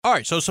All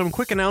right, so some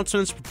quick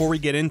announcements before we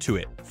get into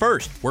it.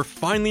 First, we're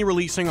finally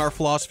releasing our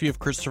Philosophy of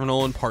Christopher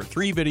Nolan Part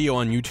 3 video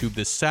on YouTube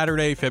this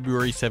Saturday,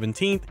 February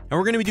 17th, and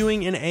we're going to be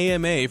doing an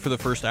AMA for the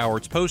first hour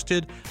it's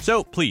posted,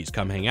 so please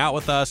come hang out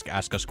with us,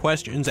 ask us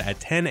questions at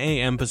 10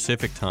 a.m.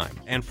 Pacific time.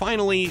 And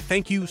finally,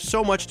 thank you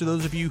so much to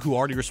those of you who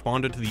already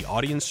responded to the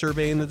audience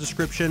survey in the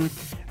description.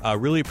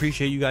 Really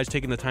appreciate you guys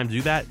taking the time to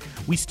do that.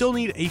 We still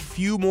need a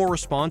few more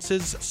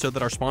responses so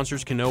that our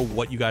sponsors can know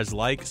what you guys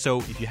like, so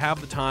if you have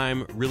the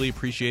time, really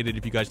appreciate it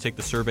if you guys take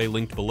the survey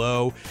linked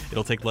below.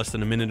 It'll take less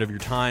than a minute of your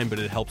time, but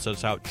it helps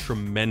us out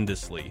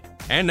tremendously.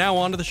 And now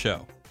on to the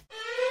show.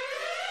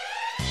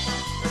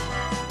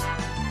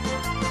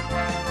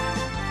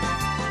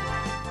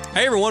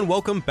 Hey everyone,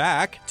 welcome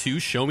back to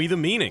Show Me the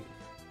Meaning.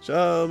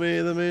 Show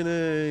me the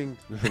meaning.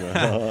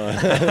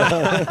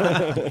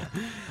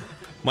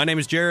 My name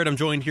is Jared. I'm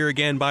joined here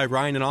again by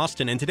Ryan and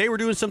Austin, and today we're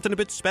doing something a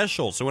bit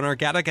special. So in our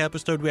Gattaca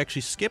episode, we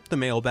actually skipped the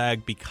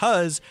mailbag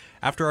because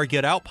after our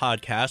Get Out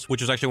podcast,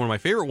 which is actually one of my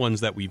favorite ones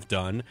that we've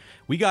done,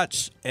 we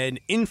got an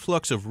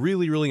influx of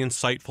really, really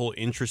insightful,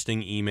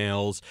 interesting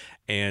emails.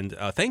 And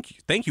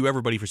thank you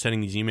everybody for sending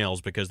these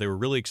emails because they were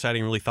really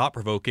exciting, really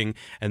thought-provoking,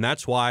 and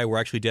that's why we're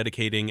actually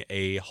dedicating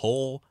a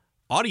whole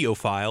audio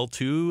file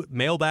to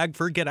mailbag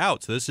for Get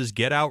Out. So this is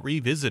Get Out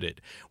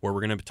Revisited, where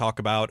we're going to talk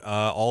about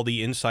all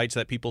the insights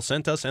that people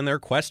sent us and their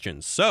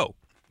questions. So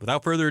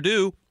without further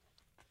ado,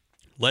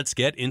 let's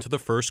get into the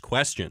first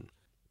question.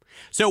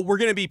 So we're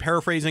going to be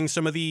paraphrasing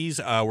some of these.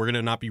 We're going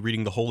to not be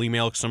reading the whole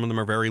email because some of them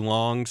are very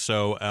long.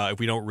 So if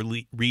we don't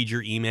really read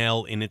your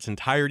email in its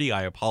entirety,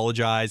 I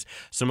apologize.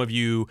 Some of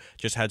you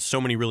just had so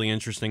many really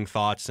interesting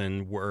thoughts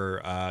and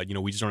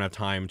we just don't have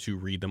time to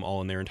read them all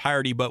in their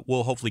entirety, but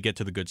we'll hopefully get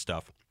to the good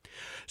stuff.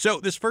 So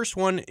this first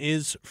one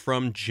is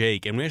from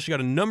Jake, and we actually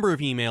got a number of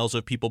emails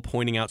of people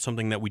pointing out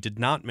something that we did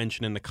not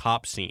mention in the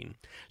cop scene.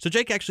 So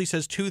Jake actually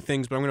says two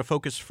things, but I'm going to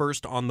focus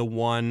first on the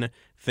one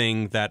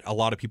thing that a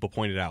lot of people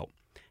pointed out.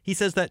 He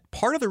says that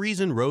part of the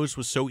reason Rose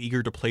was so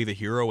eager to play the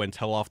hero and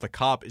tell off the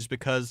cop is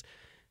because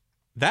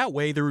that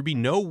way there would be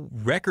no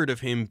record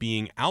of him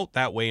being out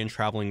that way and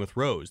traveling with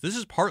Rose. This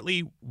is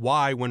partly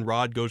why when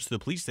Rod goes to the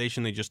police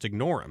station, they just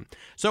ignore him.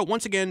 So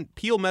once again,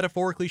 Peele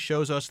metaphorically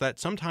shows us that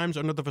sometimes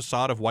under the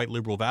facade of white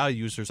liberal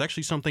values, there's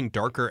actually something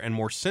darker and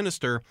more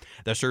sinister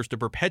that serves to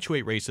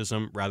perpetuate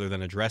racism rather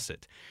than address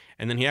it.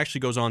 And then he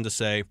actually goes on to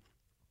say,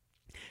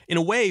 in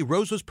a way,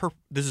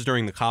 this is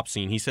during the cop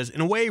scene. He says, in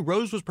a way,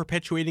 Rose was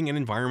perpetuating an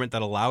environment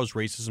that allows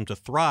racism to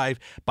thrive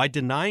by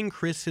denying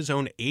Chris his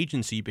own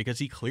agency because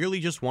he clearly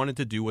just wanted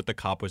to do what the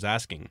cop was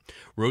asking.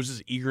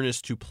 Rose's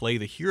eagerness to play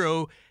the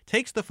hero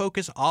takes the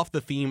focus off the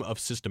theme of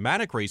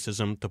systematic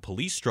racism, the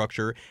police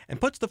structure,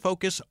 and puts the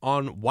focus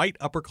on white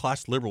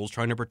upper-class liberals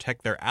trying to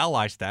protect their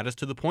ally status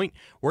to the point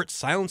where it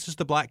silences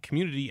the black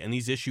community, and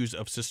these issues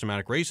of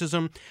systematic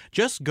racism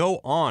just go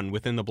on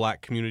within the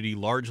black community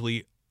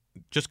largely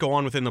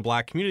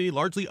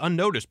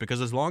unnoticed, because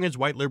as long as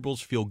white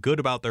liberals feel good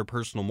about their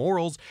personal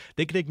morals,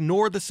 they can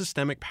ignore the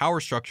systemic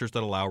power structures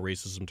that allow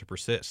racism to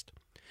persist.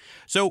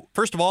 So,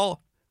 first of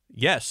all,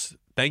 yes,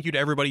 thank you to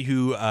everybody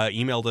who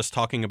emailed us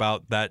talking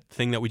about that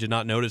thing that we did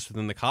not notice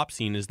within the cop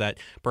scene, is that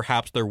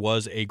perhaps there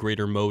was a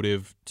greater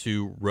motive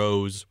to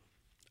Rose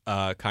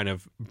kind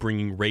of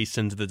bringing race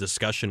into the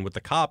discussion with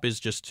the cop, is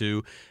just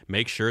to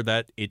make sure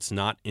that it's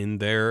not in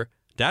their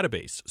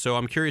database. So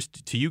I'm curious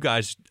to you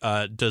guys,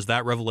 does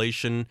that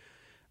revelation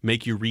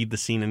make you read the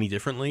scene any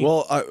differently?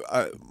 Well,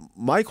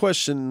 my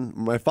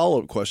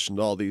follow-up question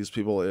to all these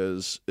people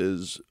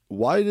is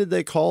why did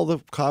they call the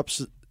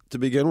cops to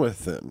begin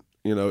with then?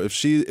 You know, if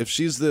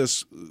she's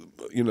this,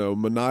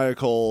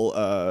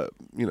 maniacal,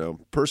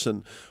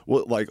 person,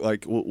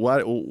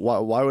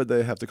 why would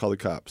they have to call the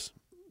cops?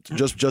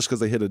 Just because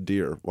they hit a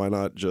deer, why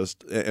not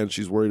just? And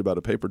she's worried about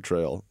a paper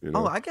trail.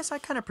 Oh, I guess I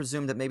kind of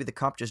presumed that maybe the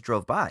cop just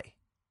drove by.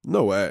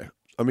 No way.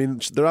 I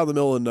mean, they're out in the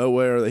middle of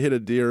nowhere. They hit a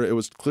deer. It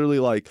was clearly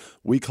like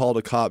we called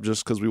a cop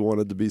just because we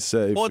wanted to be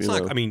safe. Well, it's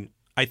not. I mean,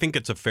 I think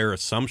it's a fair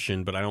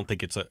assumption, but I don't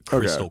think it's a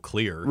crystal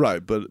clear.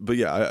 Right, but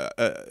yeah,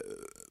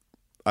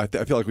 I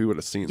feel like we would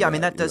have seen. Yeah, I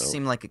mean that does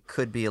seem like it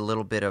could be a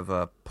little bit of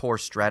a poor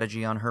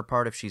strategy on her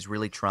part if she's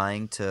really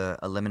trying to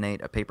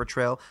eliminate a paper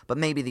trail. But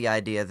maybe the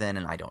idea then,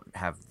 and I don't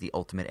have the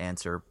ultimate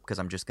answer because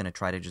I'm just going to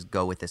try to just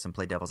go with this and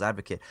play devil's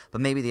advocate. But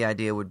maybe the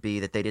idea would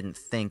be that they didn't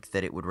think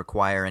that it would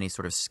require any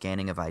sort of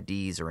scanning of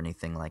IDs or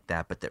anything like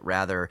that, but that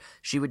rather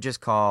she would just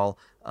call.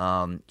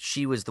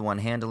 She was the one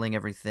handling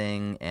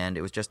everything, and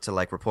it was just to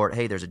report,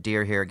 hey, there's a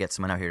deer here, get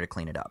someone out here to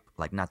clean it up.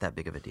 Not that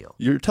big of a deal.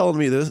 You're telling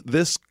me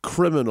this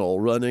criminal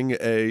running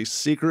a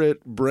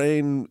secret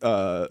brain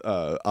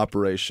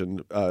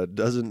operation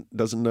doesn't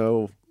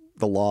know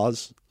the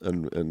laws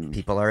and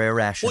people are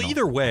irrational. Well,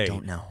 either way, I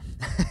don't know.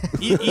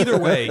 Either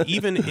way,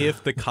 even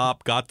if the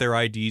cop got their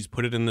IDs,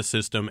 put it in the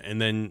system,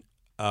 and then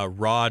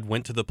Rod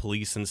went to the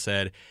police and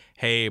said,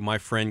 hey, my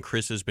friend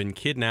Chris has been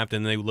kidnapped,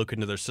 and they look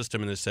into their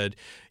system and they said,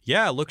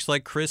 yeah, it looks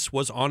like Chris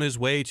was on his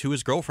way to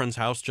his girlfriend's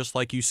house, just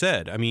like you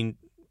said. I mean,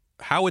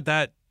 how would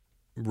that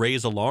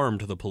raise alarm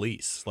to the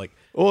police. Like,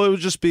 Well, it would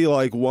just be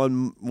like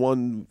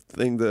one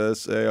thing to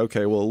say,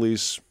 okay, well, at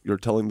least you're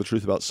telling the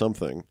truth about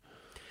something.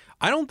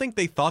 I don't think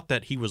they thought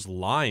that he was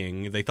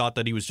lying. They thought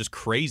that he was just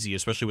crazy,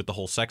 especially with the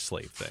whole sex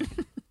slave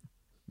thing.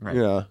 Right.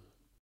 Yeah.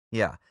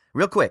 Yeah.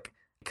 Real quick,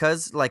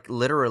 because like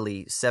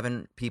literally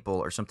 7 people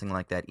or something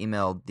like that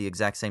emailed the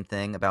exact same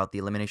thing about the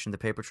elimination of the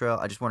paper trail,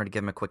 I just wanted to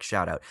give them a quick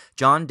shout out.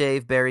 John,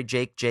 Dave, Barry,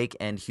 Jake,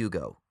 and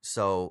Hugo.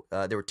 So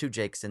there were 2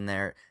 Jakes in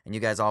there, and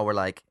you guys all were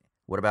like,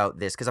 what about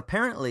this? Because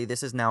apparently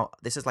this is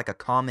like a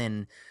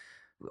common,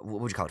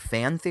 what would you call it,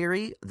 fan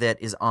theory that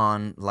is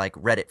on like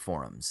Reddit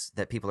forums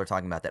that people are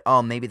talking about, that,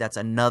 oh, maybe that's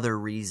another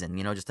reason,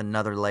 just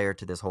another layer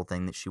to this whole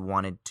thing, that she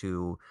wanted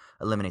to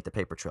eliminate the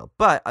paper trail.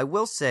 But I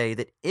will say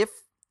that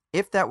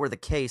if that were the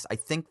case, I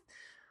think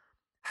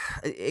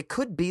it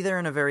could be there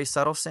in a very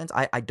subtle sense.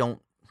 I don't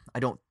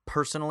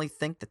personally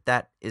think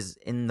that is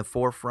in the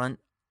forefront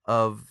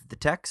of the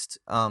text.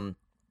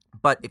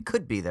 But it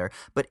could be there.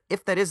 But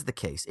if that is the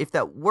case, if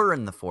that were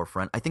in the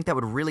forefront, I think that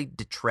would really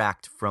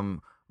detract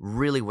from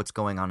really what's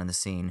going on in the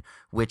scene,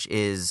 which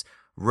is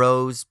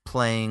Rose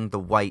playing the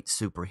white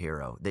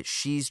superhero that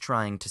she's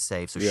trying to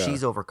save. So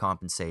she's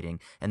overcompensating.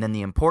 And then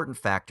the important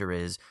factor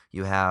is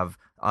you have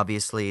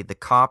obviously the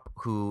cop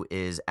who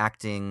is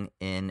acting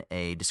in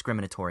a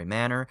discriminatory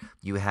manner.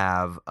 You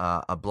have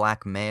a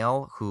black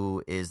male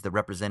who is the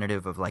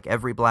representative of like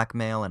every black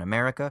male in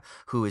America,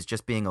 who is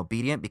just being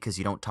obedient because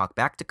you don't talk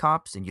back to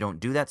cops and you don't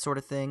do that sort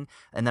of thing.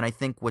 And then I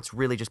think what's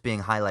really just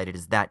being highlighted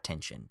is that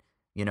tension,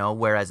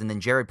 whereas, and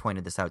then Jared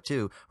pointed this out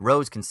too,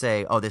 Rose can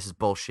say, oh, this is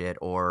bullshit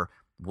or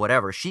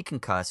whatever. She can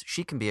cuss,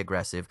 she can be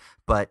aggressive,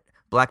 but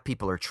black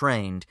people are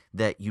trained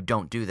that you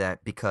don't do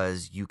that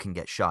because you can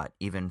get shot,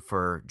 even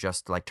for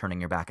just like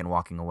turning your back and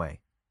walking away.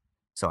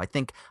 So I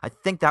think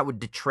that would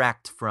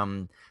detract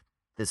from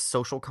this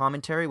social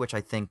commentary, which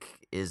I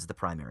think is the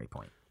primary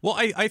point. Well,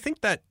 I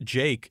think that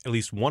Jake, at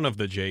least one of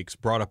the Jakes,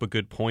 brought up a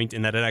good point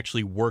in that it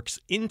actually works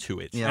into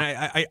it.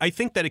 Yeah. And I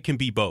think that it can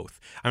be both.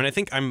 I mean, I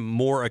think I'm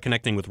more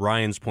connecting with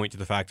Ryan's point to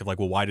the fact of like,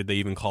 well, why did they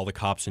even call the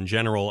cops in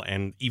general?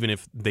 And even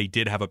if they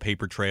did have a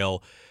paper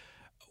trail,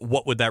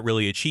 what would that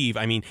really achieve?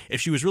 I mean,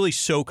 if she was really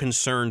so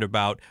concerned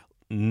about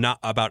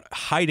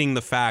hiding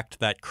the fact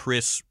that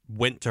Chris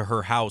went to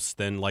her house,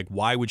 then like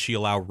why would she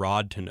allow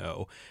Rod to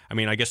know? I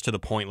mean, I guess to the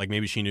point, like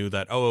maybe she knew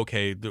that, oh,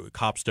 okay, the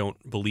cops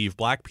don't believe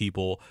black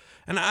people,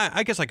 and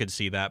I guess I could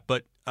see that.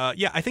 But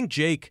I think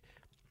Jake,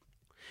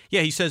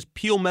 he says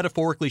Peele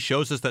metaphorically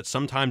shows us that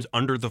sometimes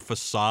under the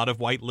facade of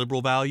white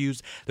liberal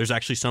values, there's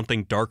actually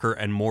something darker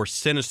and more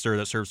sinister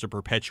that serves to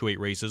perpetuate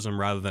racism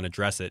rather than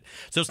address it.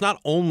 So it's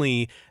not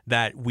only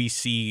that we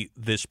see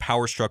this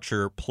power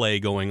structure play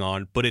going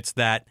on, but it's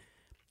that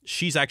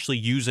she's actually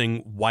using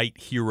white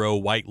hero,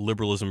 white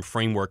liberalism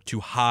framework to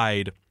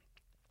hide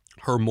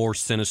her more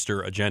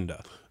sinister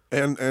agenda.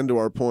 And to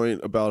our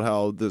point about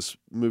how this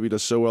movie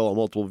does so well on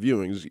multiple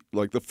viewings,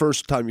 like the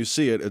first time you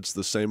see it, it's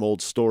the same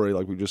old story,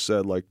 like we just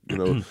said, like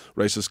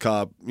racist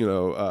cop,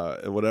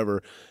 and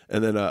whatever,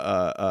 and then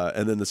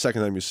the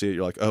second time you see it,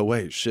 you're like, oh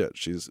wait, shit,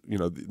 she's,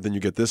 then you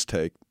get this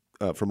take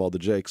from all the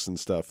Jakes and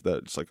stuff that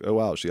it's like, oh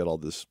wow, she had all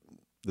this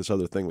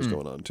other thing was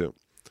going on too.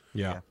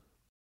 Yeah.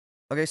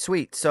 Okay,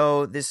 sweet.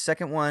 So this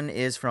second one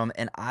is from,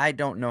 and I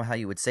don't know how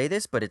you would say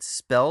this, but it's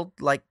spelled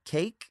like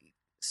cake.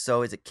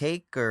 So is it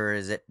cake or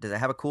does it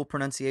have a cool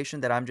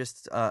pronunciation that I'm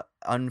just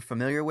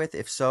unfamiliar with?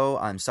 If so,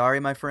 I'm sorry,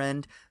 my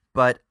friend.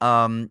 But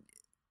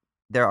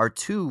there are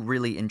 2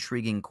 really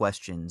intriguing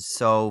questions.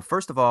 So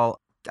first of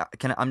all,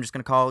 I'm just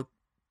going to call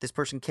this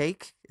person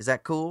Cake. Is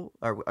that cool?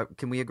 Or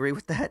can we agree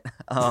with that?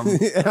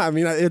 Yeah, I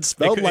mean, it's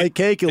spelled like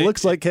cake. It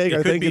looks like cake.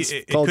 I think it's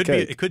called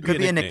cake. It could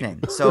be a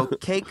nickname. So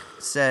Cake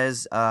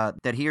says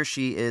that he or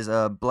she is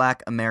a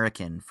black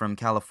American from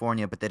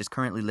California, but that is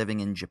currently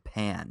living in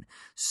Japan.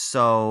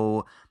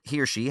 So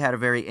he or she had a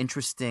very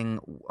interesting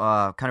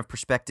kind of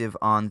perspective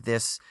on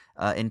this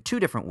in 2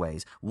 different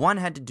ways. One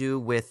had to do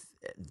with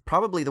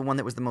probably the one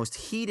that was the most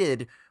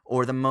heated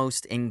or the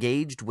most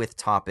engaged with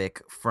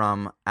topic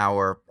from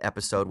our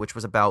episode, which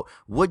was about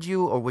would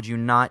you or would you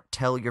not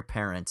tell your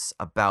parents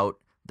about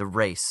the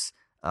race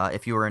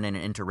if you were in an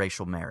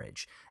interracial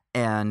marriage?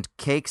 And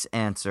Cake's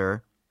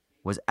answer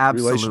was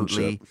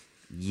absolutely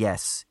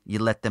yes, you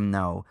let them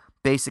know.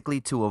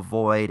 Basically to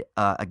avoid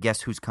a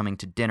guess who's coming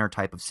to dinner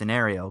type of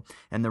scenario.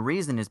 And the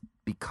reason is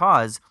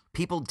because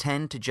people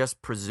tend to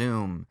just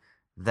presume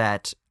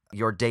that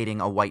you're dating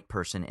a white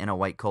person in a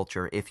white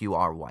culture if you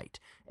are white.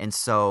 And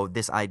so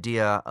this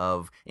idea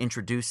of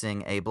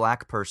introducing a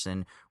black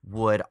person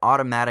would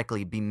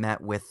automatically be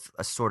met with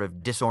a sort of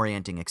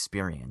disorienting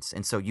experience.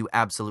 And so you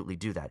absolutely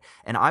do that.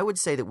 And I would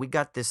say that we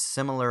got this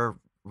similar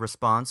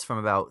response from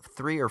about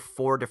 3 or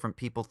 4 different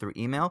people through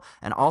email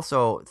and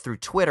also through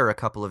Twitter, a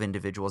couple of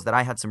individuals that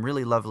I had some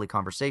really lovely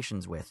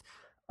conversations with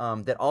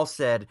that all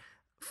said,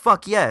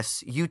 fuck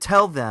yes, you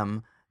tell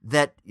them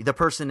that the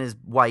person is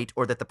white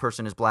or that the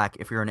person is black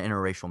if you're in an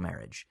interracial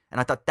marriage. And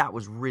I thought that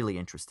was really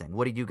interesting.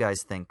 What do you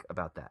guys think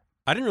about that?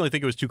 I didn't really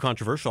think it was too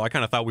controversial. I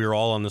kind of thought we were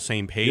all on the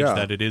same page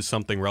that it is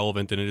something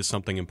relevant and it is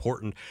something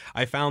important.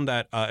 I found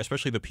that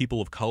especially the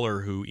people of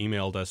color who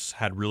emailed us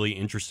had really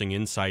interesting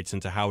insights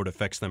into how it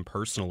affects them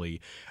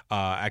personally.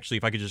 Actually,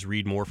 if I could just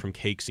read more from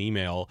Cake's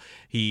email,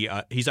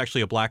 he's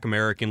actually a Black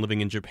American living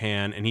in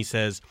Japan, and he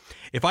says,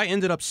 if I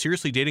ended up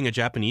seriously dating a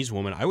Japanese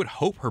woman, I would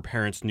hope her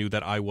parents knew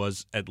that I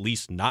was at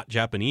least not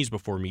Japanese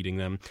before meeting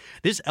them.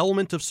 This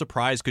element of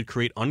surprise could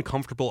create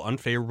uncomfortable,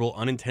 unfavorable,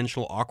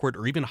 unintentional, awkward,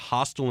 or even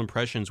hostile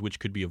impressions which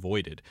could be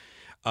avoided.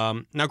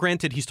 Now,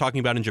 granted, he's talking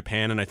about in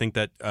Japan, and I think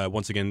that,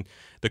 once again,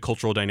 the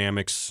cultural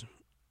dynamics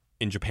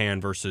in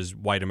Japan versus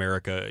white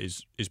America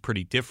is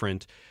pretty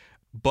different.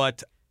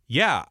 But,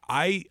 yeah,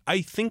 I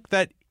think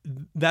that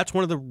that's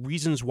one of the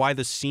reasons why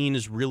the scene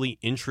is really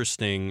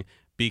interesting,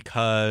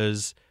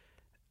 because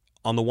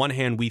on the one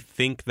hand, we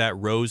think that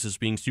Rose is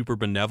being super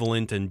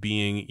benevolent and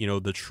being,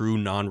 the true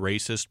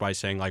non-racist by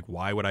saying, like,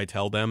 why would I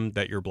tell them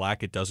that you're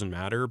Black? It doesn't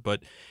matter.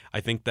 But I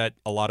think that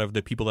a lot of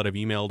the people that have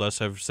emailed us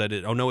have said,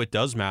 oh, no, it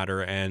does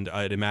matter. And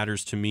it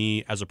matters to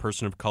me as a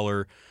person of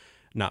color,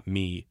 not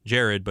me,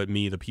 Jared, but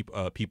me, the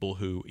people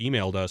who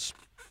emailed us,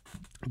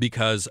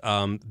 because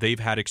they've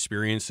had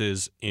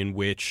experiences in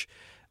which,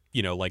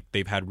 like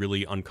they've had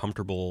really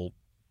uncomfortable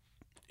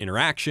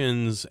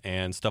interactions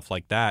and stuff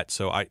like that.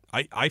 So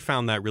I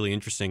found that really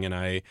interesting, and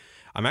it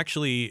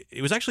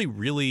was actually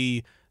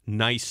really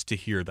nice to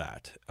hear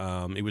that.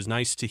 It was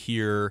nice to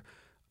hear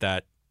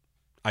that.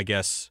 I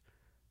guess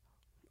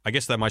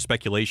that my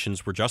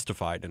speculations were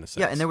justified in a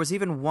sense. Yeah, and there was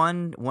even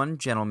one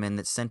gentleman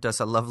that sent us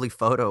a lovely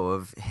photo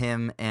of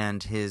him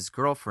and his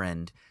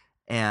girlfriend,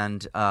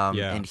 and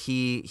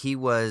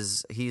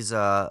he's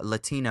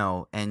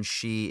Latino and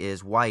she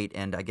is white,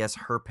 and I guess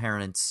her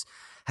parents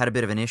had a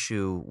bit of an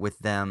issue with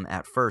them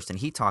at first, and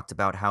he talked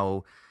about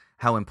how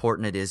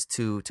important it is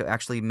to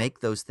actually make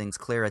those things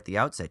clear at the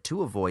outset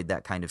to avoid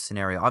that kind of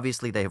scenario.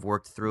 Obviously, they have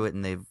worked through it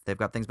and they've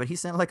got things, but he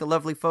sent like a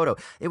lovely photo.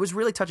 It was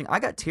really touching. I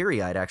got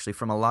teary-eyed actually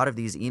from a lot of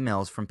these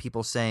emails from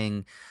people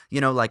saying,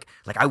 like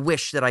I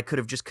wish that I could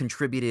have just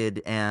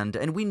contributed,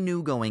 and we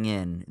knew going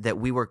in that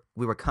we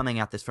were coming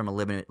at this from a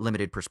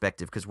limited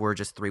perspective because we're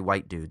just three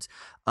white dudes.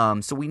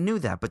 So we knew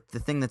that, but the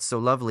thing that's so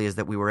lovely is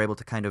that we were able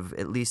to kind of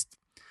at least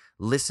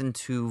listen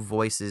to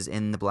voices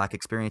in the Black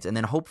experience, and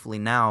then hopefully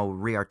now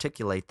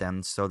re-articulate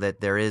them so that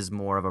there is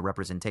more of a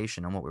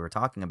representation on what we were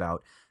talking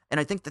about. And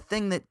I think the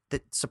thing that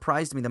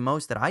surprised me the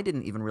most that I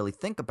didn't even really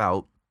think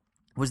about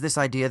was this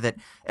idea that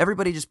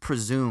everybody just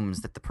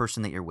presumes that the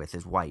person that you're with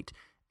is white.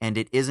 And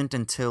it isn't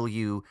until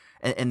you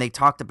 – and they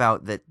talked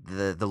about that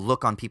the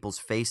look on people's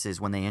faces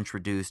when they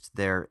introduced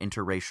their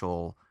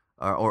interracial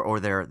or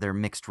their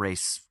mixed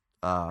race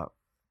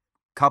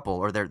couple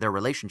or their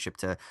relationship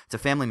to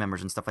family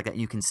members and stuff like that. And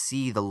you can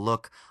see the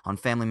look on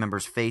family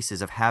members'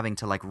 faces of having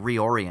to like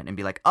reorient and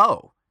be like,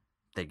 oh,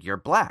 you're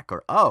Black,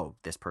 or oh,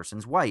 this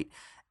person's white.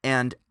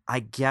 And I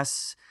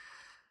guess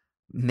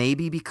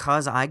maybe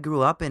because I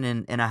grew up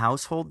in a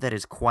household that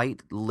is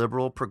quite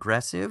liberal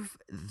progressive,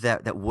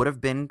 that would have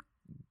been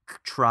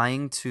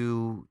trying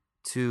to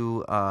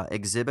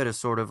exhibit a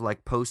sort of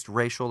like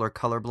post-racial or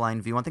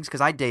colorblind view on things,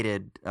 because I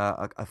dated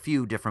a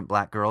few different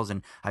Black girls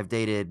and I've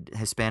dated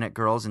Hispanic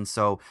girls, and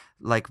so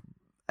like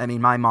I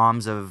mean my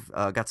mom's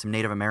got some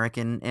Native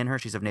American in her.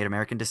 She's of Native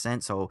American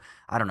descent, so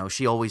I don't know,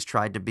 she always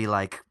tried to be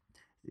like,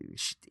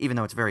 even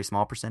though it's a very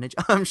small percentage,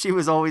 she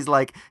was always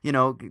like,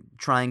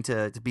 trying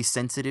to be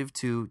sensitive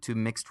to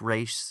mixed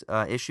race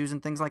issues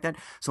and things like that.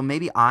 So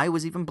maybe I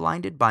was even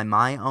blinded by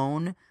my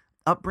own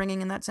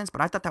upbringing in that sense,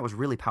 but I thought that was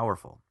really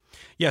powerful.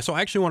 Yeah, so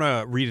I actually want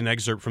to read an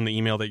excerpt from the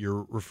email that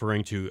you're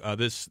referring to.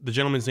 The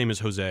gentleman's name is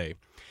Jose.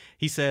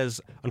 He says,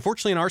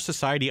 unfortunately, in our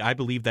society, I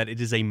believe that it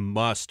is a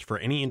must for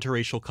any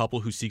interracial couple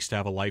who seeks to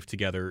have a life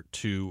together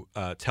to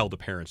tell the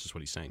parents, is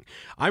what he's saying.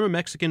 I'm a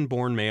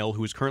Mexican-born male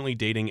who is currently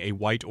dating a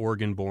white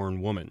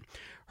Oregon-born woman.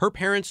 Her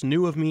parents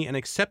knew of me and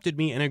accepted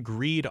me and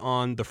agreed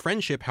on the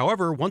friendship.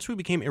 However, once we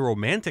became a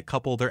romantic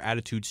couple, their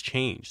attitudes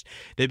changed.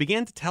 They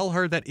began to tell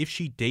her that if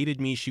she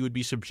dated me, she would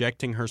be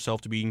subjecting herself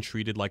to being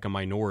treated like a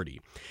minority.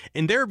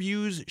 In their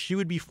views, she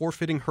would be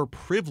forfeiting her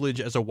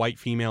privilege as a white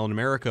female in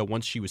America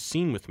once she was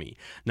seen with me.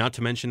 Not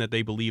to mention that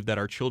they believed that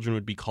our children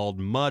would be called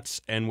mutts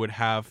and would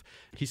have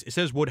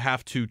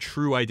to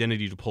true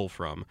identity to pull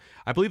from.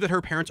 I believe that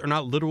her parents are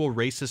not literal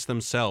racists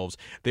themselves.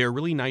 They are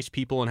really nice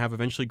people and have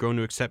eventually grown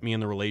to accept me in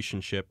the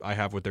relationship I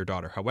have with their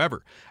daughter.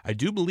 However, I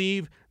do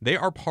believe they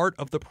are part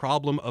of the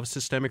problem of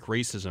systemic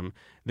racism.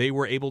 They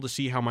were able to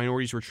see how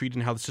minorities were treated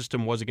and how the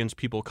system was against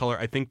people of color.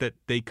 I think that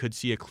they could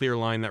see a clear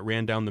line that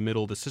ran down the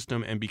middle of the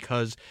system, and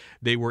because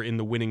they were in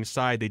the winning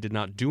side, they did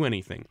not do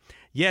anything.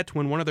 Yet,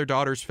 when one of their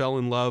daughters fell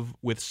in love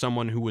with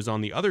someone who was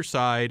on the other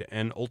side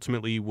and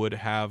ultimately would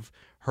have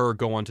her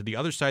go on to the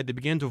other side, they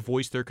began to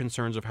voice their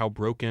concerns of how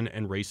broken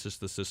and racist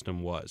the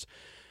system was.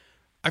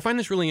 I find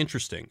this really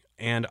interesting,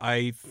 and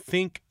I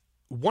think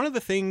one of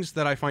the things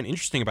that I find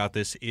interesting about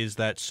this is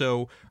that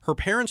so her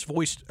parents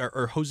voiced,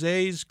 or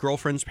Jose's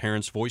girlfriend's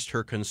parents voiced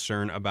her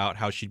concern about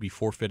how she'd be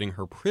forfeiting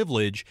her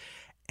privilege,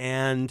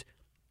 and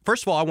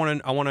first of all, I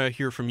want to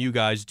hear from you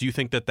guys. Do you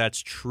think that that's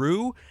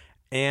true?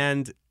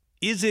 And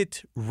is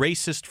it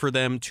racist for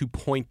them to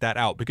point that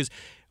out? Because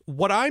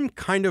what I'm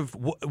kind of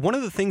one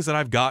of the things that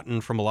I've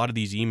gotten from a lot of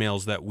these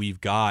emails that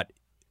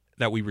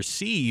we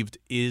received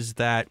is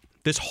that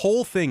this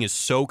whole thing is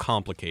so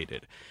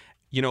complicated.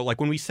 You know, like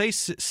when we say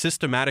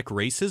systematic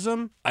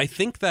racism, I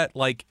think that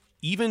like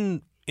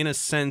even in a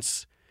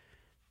sense,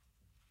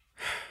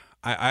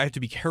 I have to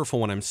be careful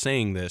when I'm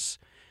saying this,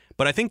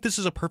 but I think this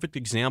is a perfect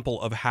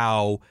example of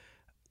how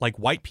like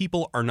white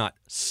people are not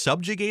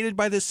subjugated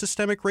by this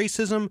systemic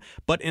racism,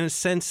 but in a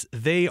sense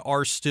they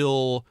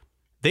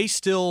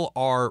still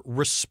are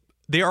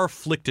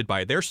afflicted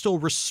by it. They're still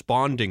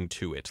responding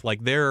to it. Like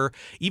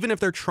even if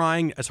they're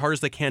trying as hard as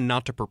they can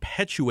not to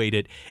perpetuate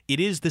it, it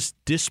is this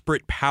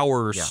disparate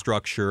power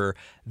structure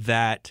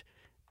that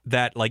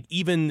like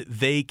even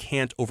they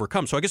can't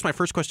overcome. So I guess my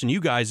first question to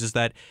you guys is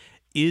that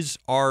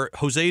are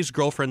Jose's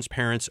girlfriend's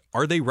parents,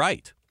 are they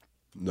right?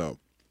 No.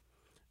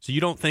 So you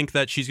don't think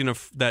that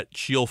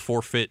she'll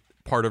forfeit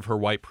part of her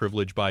white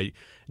privilege by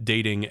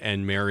dating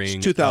and marrying?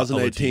 It's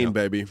 2018,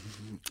 baby.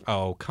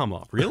 Oh, come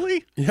on.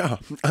 Really? Yeah,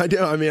 I do.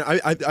 I mean,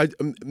 I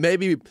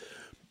maybe,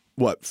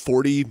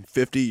 40,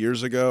 50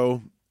 years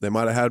ago, they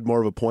might have had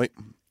more of a point,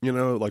 you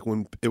know, like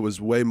when it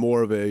was way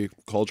more of a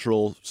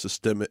cultural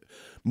systemic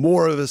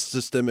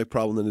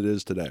problem than it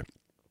is today,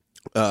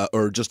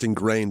 or just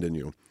ingrained in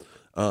you.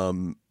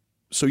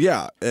 So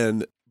yeah,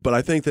 but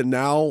I think that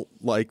now,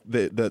 like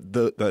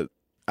that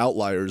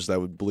outliers that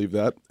would believe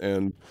that,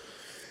 and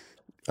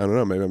I don't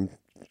know, maybe I'm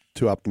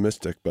too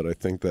optimistic, but I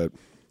think that.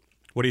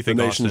 What do you think,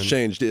 the nation's Austin?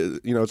 changed.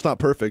 You know, it's not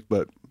perfect,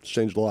 but it's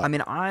changed a lot. I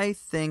mean, I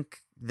think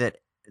that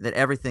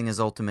everything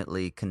is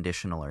ultimately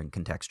conditional and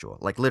contextual.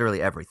 Like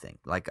literally everything.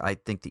 Like I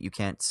think that you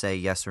can't say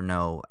yes or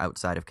no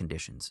outside of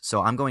conditions.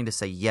 So I'm going to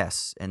say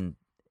yes, and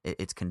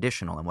it's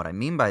conditional. And what I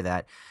mean by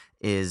that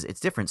is it's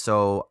different.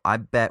 So I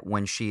bet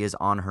when she is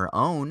on her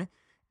own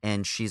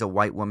and she's a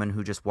white woman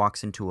who just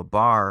walks into a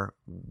bar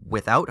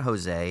without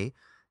Jose,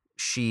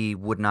 she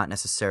would not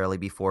necessarily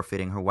be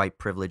forfeiting her white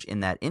privilege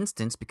in that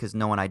instance because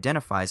no one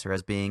identifies her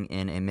as being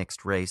in a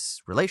mixed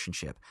race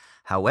relationship.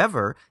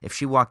 However, if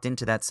she walked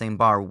into that same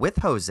bar with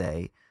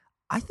Jose,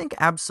 I think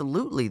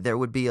absolutely there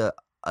would be a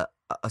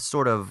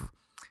sort of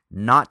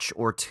notch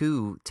or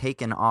two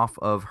taken off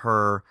of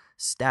her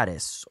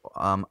status.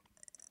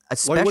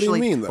 Especially, like, what do you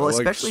mean, though? Well,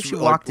 especially if she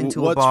walked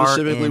into a bar what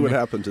specifically in would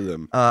happen to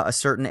them? A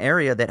certain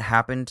area that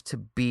happened to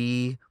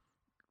be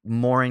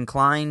more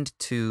inclined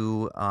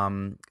to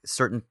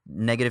certain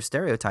negative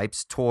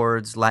stereotypes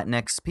towards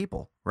Latinx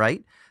people,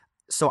 right?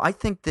 So I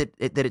think that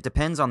it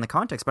depends on the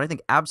context, but I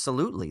think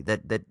absolutely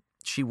that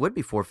she would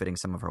be forfeiting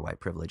some of her white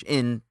privilege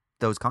in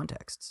those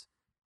contexts.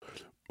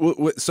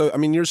 So I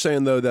mean, you're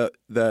saying though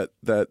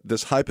that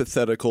this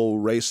hypothetical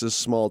racist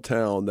small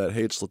town that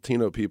hates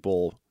Latino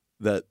people,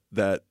 that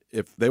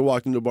if they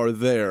walked into a bar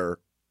there,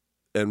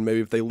 and maybe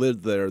if they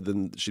lived there,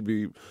 then she'd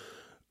be.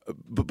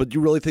 But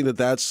you really think that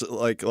that's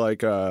like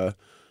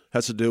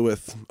has to do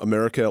with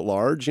America at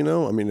large? You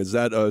know, I mean, is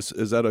that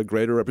a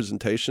greater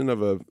representation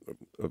of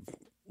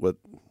what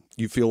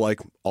you feel like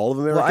all of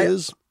America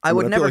is? I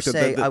would never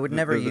say I would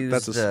never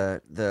use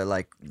the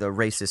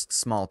racist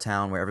small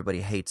town where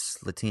everybody hates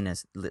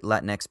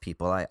Latinx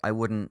people. I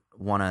wouldn't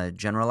want to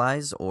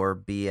generalize or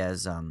be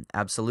as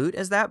absolute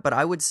as that, but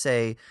I would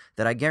say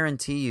that I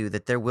guarantee you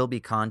that there will be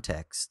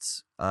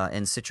contexts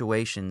and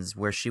situations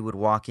where she would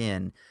walk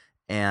in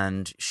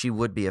and she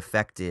would be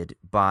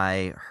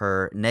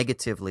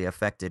negatively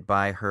affected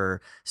by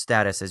her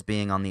status as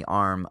being on the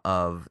arm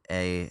of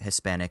a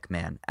Hispanic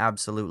man.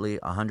 Absolutely,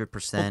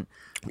 100%.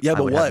 Yeah,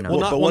 but what?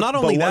 Not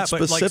only that,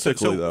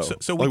 specifically but though?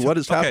 So what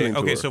is happening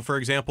to her? So for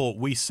example,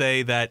 we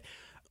say that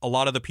a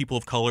lot of the people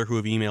of color who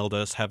have emailed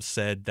us have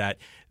said that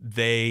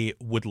they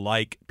would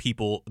like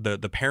people, the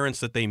parents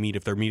that they meet,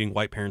 if they're meeting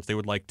white parents, they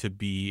would like to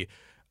be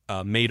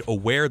made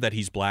aware that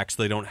he's black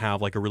so they don't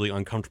have like a really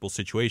uncomfortable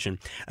situation.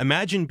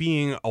 Imagine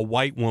being a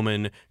white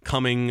woman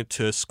coming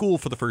to school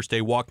for the first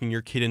day, walking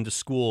your kid into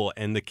school,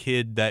 and the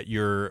kid that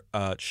you're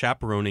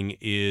chaperoning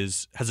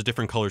has a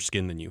different color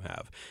skin than you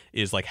have,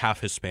 is like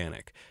half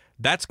Hispanic.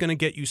 That's going to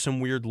get you some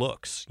weird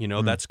looks, you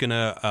know. That's going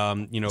to,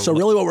 So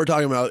really, what we're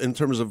talking about in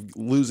terms of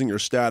losing your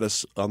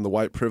status on the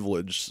white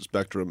privilege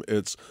spectrum,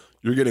 it's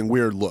you're getting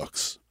weird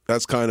looks.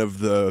 That's kind of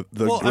the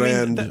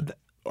grand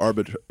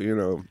arbiter, you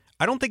know.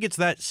 I don't think it's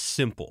that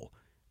simple.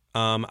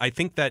 I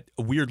think that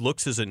weird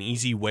looks is an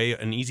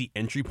easy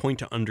entry point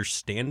to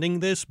understanding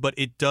this, but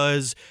it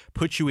does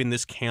put you in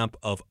this camp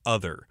of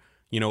other,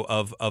 you know,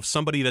 of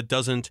somebody that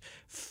doesn't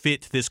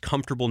fit this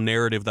comfortable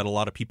narrative that a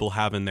lot of people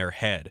have in their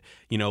head.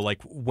 You know,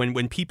 like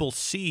when people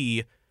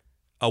see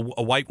a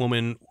white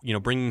woman, you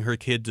know, bringing her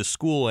kid to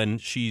school and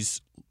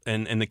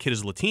and the kid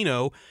is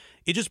Latino,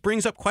 it just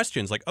brings up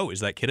questions like, oh, is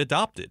that kid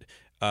adopted?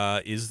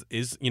 Is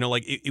you know,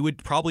 like it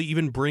would probably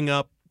even bring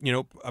up, you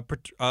know,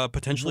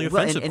 potentially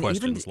offensive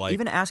questions.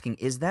 Even asking,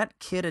 is that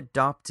kid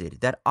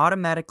adopted? That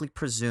automatically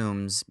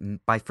presumes,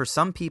 for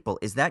some people,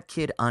 is that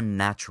kid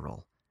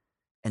unnatural?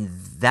 And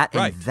that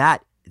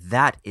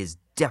is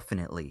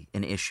definitely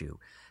an issue.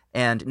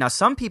 And now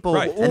some people,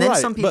 Right. and then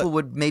Right, some people but-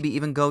 would maybe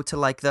even go to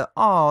like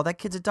oh, that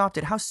kid's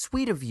adopted. How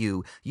sweet of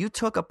you. You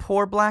took a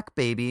poor black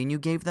baby and you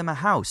gave them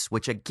a house,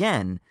 which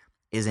again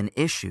is an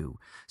issue.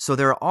 So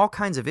there are all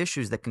kinds of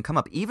issues that can come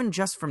up, even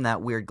just from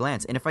that weird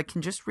glance. And if I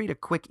can just read a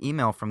quick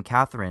email from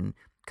Catherine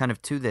kind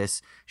of to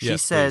this, she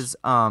Yes, says,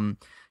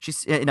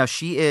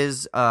 she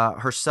is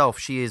herself,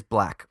 she is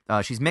black.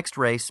 She's mixed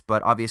race,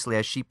 but obviously,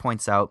 as she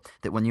points out,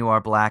 that when you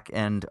are black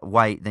and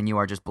white, then you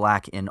are just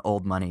black in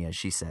old money, as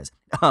she says,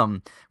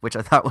 which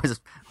I thought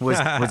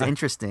was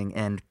interesting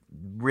and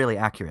really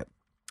accurate.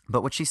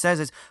 But what she says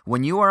is,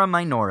 when you are a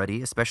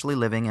minority, especially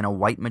living in a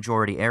white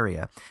majority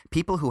area,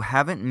 people who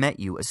haven't met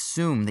you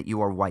assume that you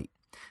are white.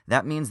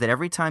 That means that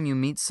every time you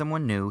meet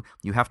someone new,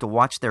 you have to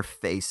watch their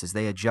face as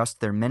they adjust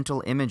their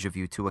mental image of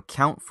you to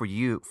account for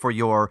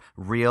your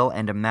real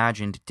and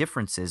imagined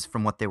differences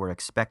from what they were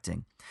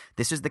expecting.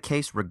 This is the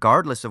case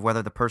regardless of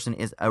whether the person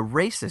is a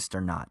racist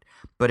or not,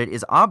 but it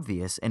is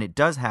obvious and it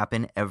does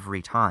happen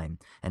every time.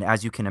 And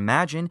as you can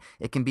imagine,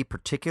 it can be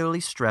particularly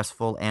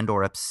stressful and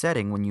or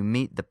upsetting when you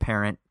meet the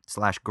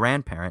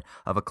parent/grandparent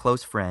of a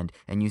close friend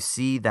and you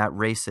see that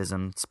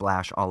racism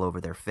splash all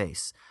over their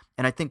face.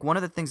 And I think one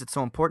of the things that's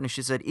so important is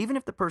she said, even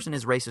if the person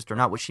is racist or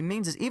not, what she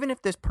means is even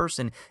if this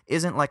person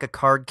isn't like a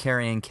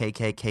card-carrying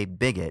KKK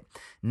bigot,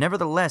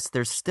 nevertheless,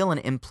 there's still an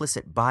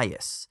implicit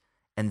bias.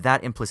 And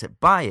that implicit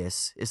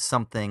bias is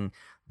something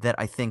that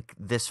I think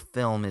this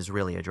film is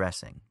really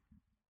addressing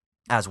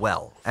as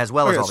well as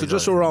all so these just other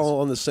so we're things.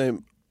 all on the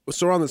same.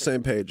 So we're on the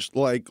same page.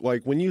 Like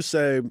when you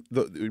say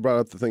you brought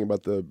up the thing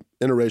about the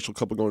interracial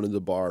couple going into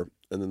the bar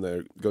and then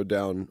they go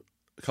down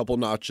a couple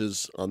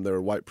notches on their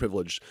white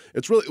privilege.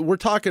 It's really, we're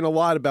talking a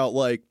lot about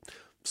like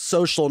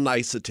social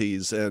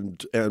niceties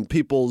and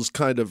people's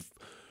kind of.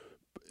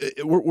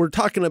 We're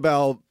talking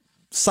about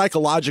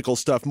psychological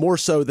stuff more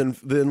so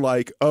than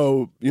like,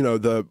 oh, you know,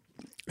 the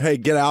hey,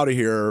 get out of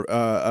here,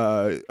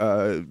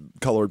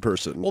 colored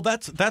person. Well,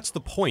 that's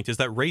the point, is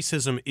that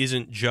racism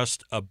isn't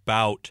just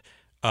about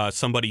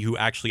somebody who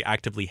actually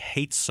actively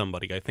hates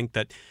somebody. I think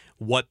that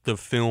what the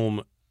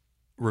film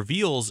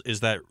reveals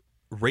is that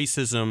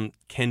racism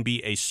can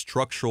be a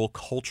structural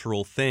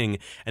cultural thing,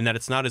 and that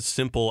it's not as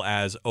simple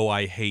as, oh,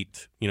 I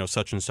hate, you know,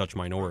 such and such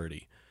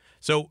minority.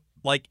 So,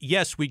 like,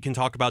 yes, we can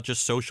talk about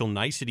just social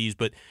niceties,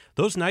 but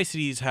those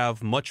niceties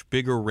have much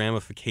bigger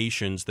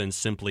ramifications than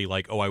simply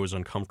like, oh, I was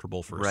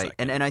uncomfortable for a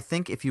second. And I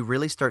think if you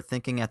really start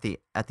thinking at the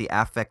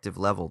affective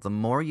level, the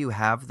more you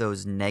have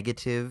those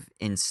negative,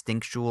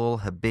 instinctual,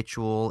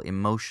 habitual,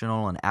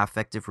 emotional, and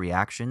affective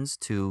reactions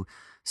to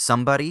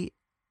somebody,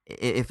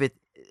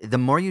 the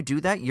more you do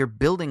that, you're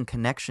building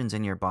connections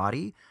in your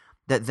body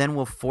that then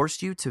will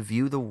force you to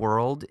view the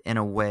world in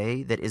a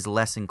way that is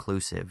less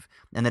inclusive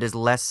and that is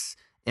less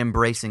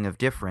embracing of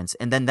difference,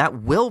 and then that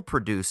will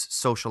produce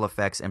social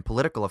effects and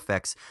political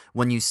effects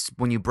when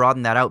you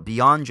broaden that out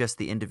beyond just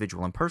the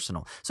individual and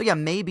personal. So yeah,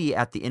 maybe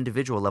at the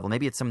individual level,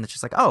 maybe it's someone that's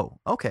just like, oh,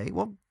 okay,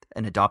 well,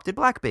 an adopted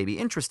black baby,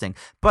 interesting.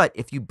 But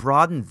if you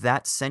broaden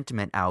that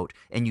sentiment out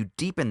and you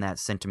deepen that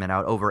sentiment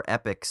out over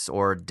epochs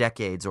or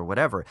decades or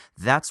whatever,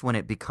 that's when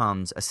it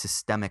becomes a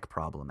systemic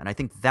problem. And I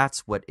think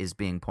that's what is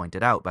being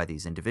pointed out by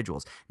these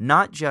individuals.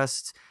 Not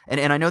just,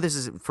 and I know this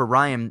is for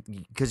Ryan,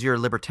 because you're a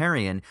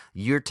libertarian,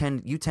 you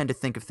tend to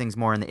think of things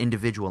more on the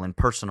individual and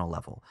personal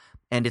level.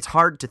 And it's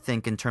hard to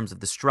think in terms of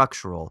the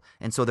structural.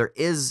 And so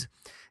there's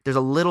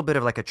a little bit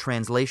of like a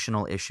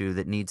translational issue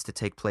that needs to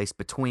take place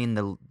between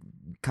the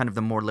kind of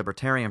the more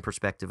libertarian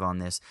perspective on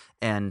this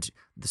and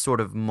the sort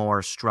of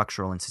more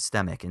structural and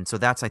systemic. And so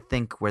that's, I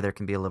think, where there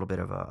can be a little bit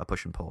of a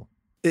push and pull.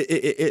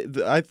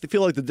 I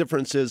feel like the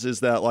difference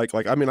is that like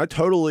I mean, I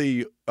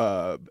totally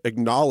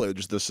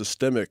acknowledge the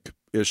systemic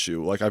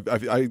issue. Like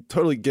I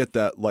totally get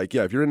that. Like,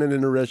 yeah, if you're in an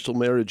interracial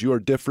marriage, you are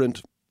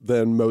different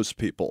than most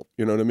people.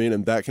 You know what I mean?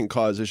 And that can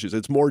cause issues.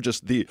 It's more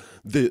just the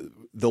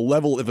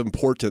level of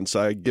importance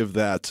I give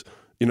that,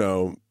 you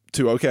know,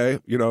 to, okay,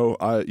 you know,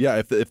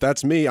 yeah, if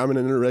that's me, I'm in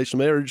an interracial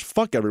marriage,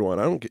 fuck everyone.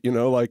 I don't, you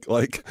know, like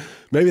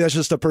maybe that's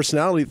just a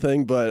personality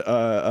thing, but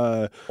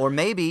or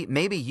maybe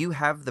you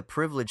have the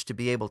privilege to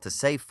be able to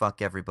say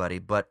fuck everybody,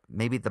 but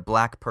maybe the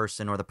black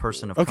person or the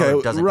person of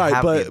color doesn't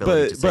have the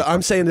ability to say but I'm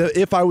fuck saying everybody. that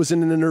if I was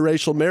in an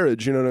interracial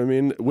marriage, you know what I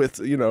mean, with,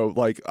 you know,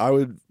 like I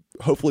would,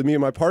 hopefully me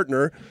and my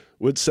partner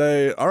would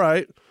say, all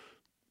right,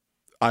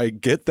 I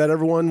get that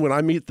everyone, when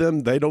I meet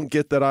them, they don't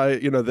get that I,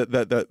 you know,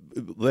 that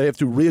they have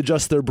to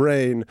readjust their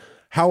brain.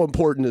 How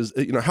important is,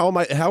 you know, how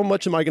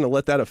much am I going to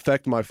let that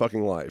affect my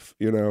fucking life,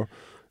 you know?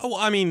 Oh,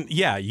 I mean,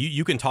 yeah,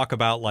 you can talk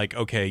about like,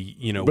 okay,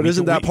 you know. But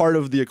isn't that part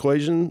of the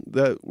equation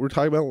that we're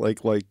talking about?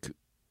 Like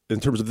in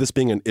terms of this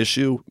being an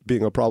issue,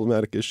 being a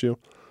problematic issue?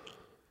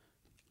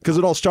 Because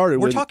it all started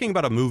We're talking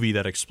about a movie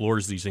that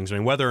explores these things. I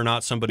mean, whether or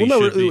not somebody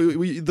well, should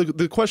be...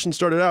 the question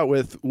started out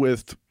with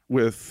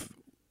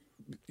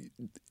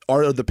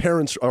are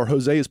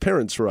Jose's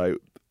parents right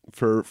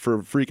for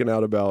freaking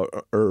out about,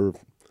 or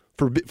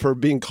for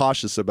being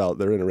cautious about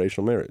their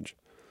interracial marriage?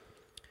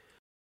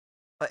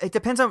 It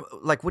depends on,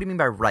 like, what do you mean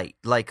by right?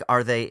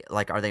 Are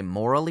they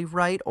morally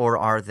right, or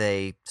are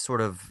they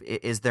sort of,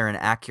 is there an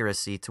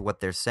accuracy to what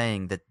they're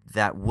saying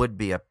that would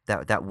be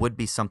that would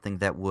be something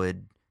that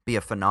would be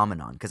a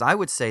phenomenon? Because I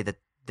would say that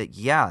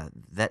yeah,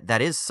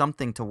 that is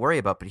something to worry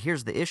about. But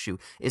here's the issue: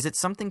 is it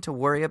something to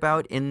worry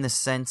about in the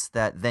sense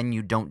that then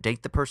you don't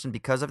date the person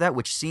because of that?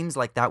 Which seems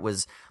like that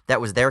was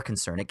their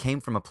concern. It came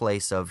from a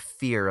place of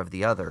fear of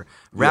the other,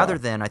 rather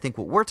than, I think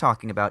what we're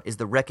talking about is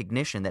the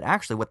recognition that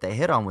actually what they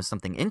hit on was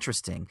something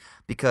interesting,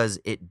 because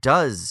it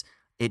does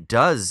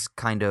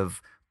kind of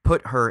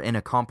put her in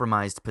a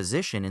compromised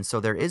position. And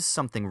so there is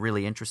something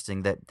really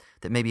interesting that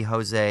maybe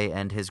Jose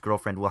and his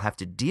girlfriend will have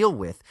to deal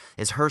with,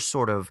 is her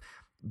sort of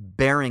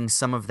bearing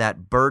some of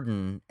that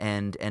burden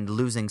and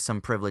losing some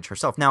privilege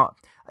herself. Now,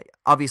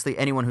 obviously,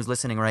 anyone who's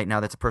listening right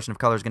now that's a person of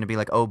color is going to be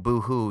like, oh,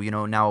 boo-hoo,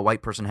 now a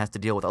white person has to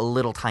deal with a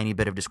little tiny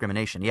bit of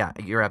discrimination. Yeah,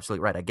 you're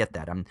absolutely right. I get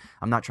that. I'm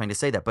not trying to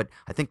say that. But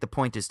I think the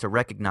point is to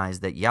recognize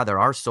that, yeah, there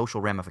are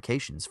social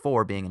ramifications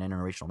for being in an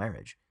interracial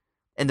marriage.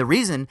 And the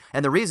reason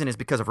is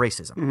because of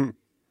racism. Mm-hmm.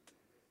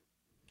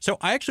 So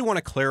I actually want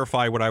to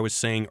clarify what I was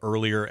saying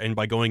earlier, and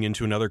by going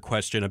into another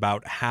question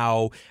about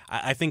how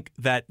I think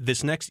that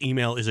this next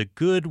email is a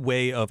good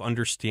way of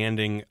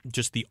understanding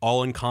just the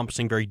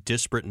all-encompassing, very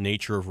disparate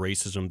nature of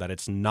racism, that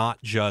it's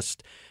not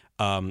just,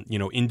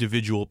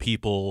 individual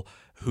people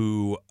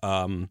who,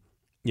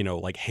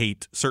 like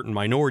hate certain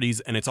minorities,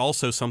 and it's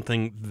also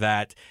something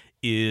that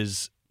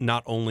is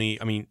not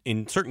only,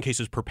 in certain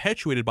cases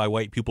perpetuated by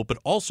white people, but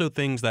also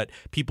things that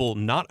people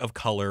not of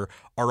color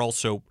are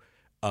also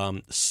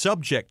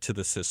subject to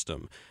the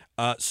system.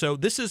 So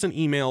this is an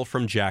email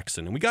from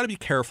Jackson, and we got to be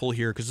careful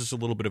here because this is a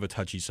little bit of a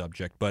touchy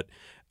subject, but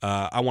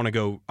I want to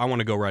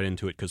go right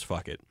into it because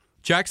fuck it.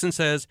 Jackson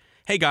says,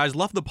 "Hey guys,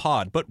 love the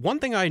pod, but one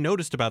thing I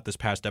noticed about this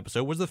past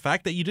episode was the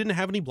fact that you didn't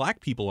have any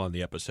black people on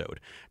the episode.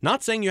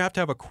 Not saying you have to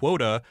have a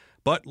quota,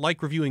 but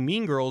like reviewing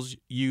Mean Girls,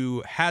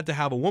 you had to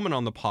have a woman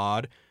on the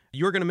pod.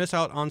 You're going to miss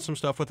out on some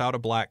stuff without a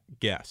black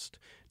guest.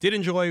 Did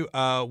enjoy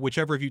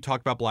whichever of you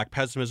talked about black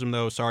pessimism,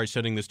 though. Sorry,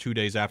 sending this 2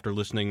 days after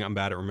listening. I'm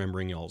bad at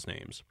remembering y'all's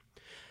names."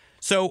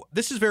 So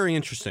this is very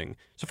interesting.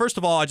 So first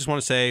of all, I just want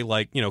to say,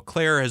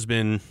 Claire has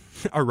been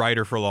a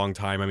writer for a long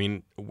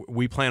time.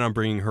 We plan on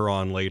bringing her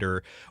on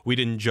later. We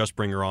didn't just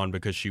bring her on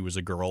because she was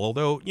a girl,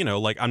 although,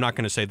 I'm not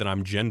going to say that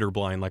I'm gender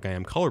blind like I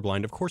am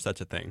colorblind. Of course,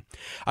 that's a thing.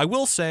 I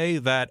will say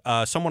that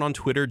someone on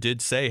Twitter did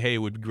say, hey, it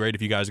would be great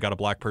if you guys got a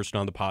black person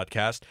on the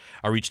podcast.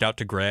 I reached out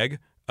to Greg.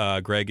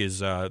 Greg is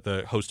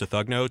the host of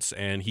Thug Notes,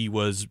 and he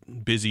was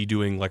busy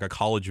doing like a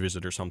college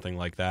visit or something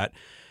like that.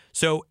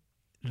 So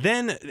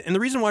then, and the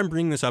reason why I'm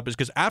bringing this up is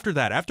because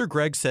after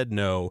Greg said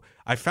no,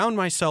 I found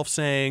myself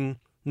saying,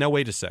 now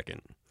wait a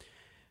second.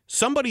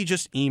 Somebody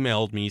just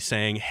emailed me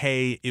saying,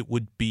 hey, it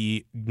would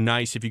be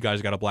nice if you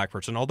guys got a black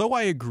person. Although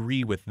I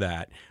agree with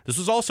that, this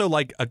was also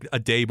like a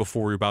day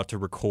before we were about to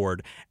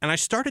record, and I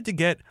started to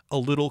get a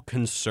little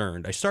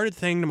concerned. I started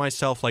thinking to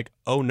myself, like,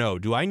 oh no,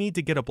 do I need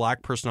to get a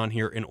black person on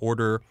here in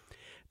order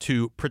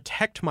to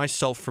protect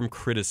myself from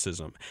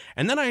criticism?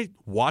 And then I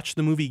watched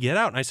the movie Get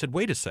Out, and I said,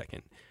 wait a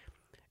second.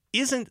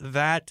 Isn't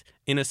that,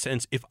 in a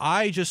sense, if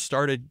I just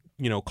started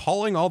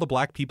calling all the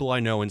black people I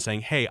know and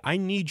saying, hey, I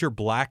need your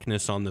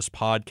blackness on this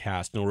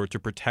podcast in order to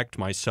protect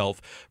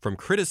myself from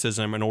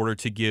criticism, in order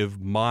to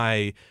give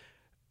my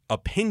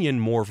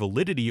opinion more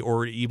validity,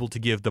 or able to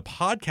give the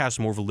podcast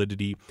more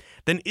validity,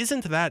 then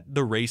isn't that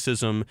the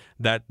racism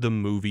that the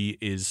movie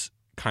is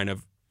kind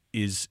of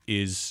is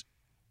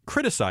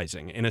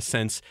criticizing, in a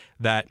sense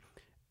that,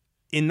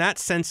 in that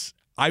sense,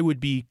 I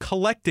would be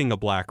collecting a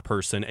black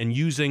person and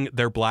using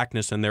their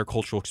blackness and their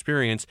cultural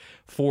experience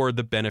for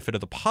the benefit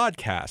of the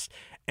podcast.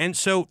 And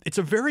so it's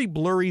a very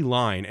blurry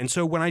line. And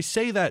so when I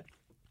say that,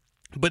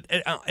 but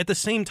at the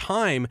same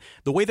time,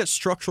 the way that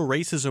structural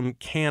racism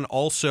can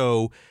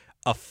also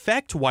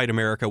affect white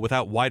America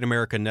without white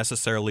America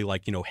necessarily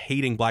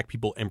hating black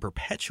people and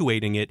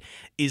perpetuating it,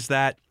 is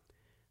that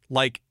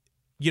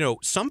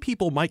some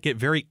people might get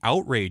very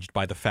outraged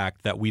by the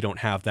fact that we don't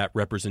have that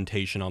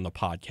representation on the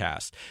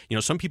podcast.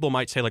 Some people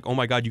might say oh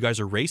my God, you guys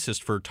are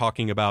racist for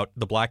talking about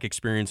the black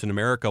experience in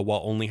America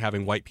while only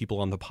having white people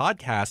on the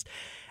podcast.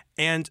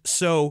 And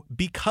so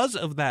because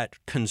of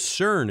that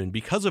concern and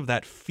because of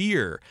that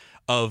fear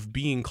of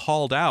being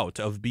called out,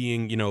 of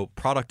being,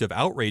 product of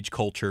outrage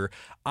culture,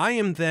 I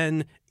am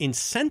then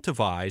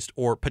incentivized,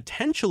 or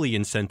potentially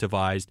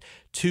incentivized,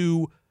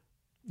 to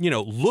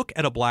look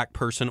at a black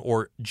person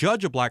or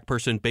judge a black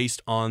person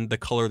based on the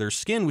color of their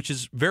skin, which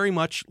is very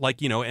much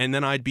and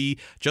then I'd be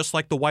just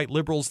like the white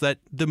liberals that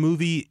the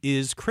movie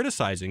is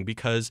criticizing,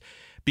 because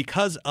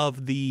of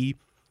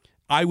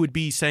I would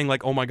be saying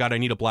oh my God, I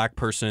need a black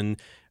person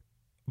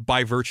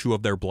by virtue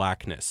of their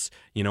blackness.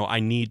 I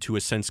need to,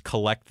 a sense,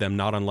 collect them,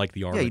 not unlike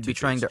the army. Yeah, you'd be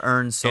trying to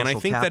earn social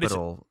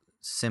capital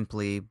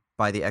simply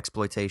by the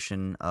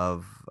exploitation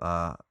of,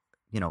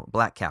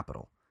 black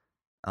capital.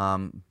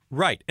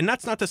 Right. And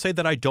that's not to say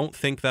that I don't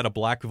think that a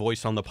black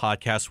voice on the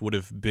podcast would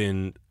have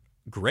been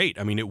great.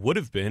 I mean, it would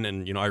have been,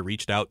 and I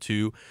reached out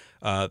to,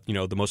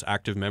 the most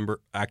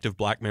active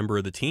black member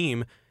of the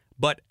team.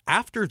 But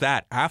after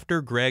that,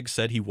 after Greg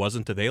said he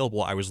wasn't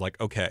available, I was like,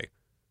 okay,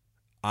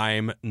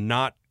 I'm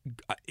not.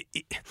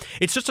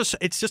 It's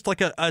just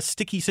like a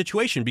sticky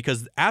situation,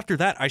 because after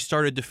that, I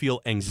started to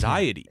feel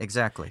anxiety.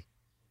 Exactly.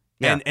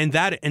 Yeah. And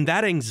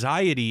that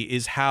anxiety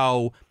is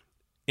how,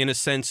 in a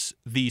sense,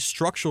 the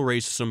structural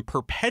racism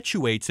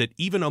perpetuates it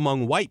even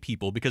among white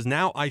people, because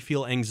now I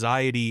feel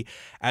anxiety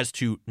as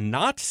to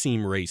not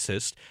seem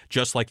racist,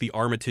 just like the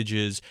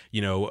Armitages,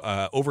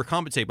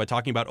 overcompensate by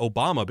talking about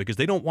Obama because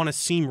they don't want to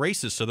seem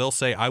racist. So they'll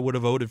say, I would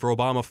have voted for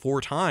Obama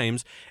 4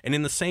 times. And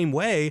in the same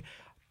way,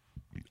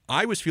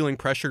 I was feeling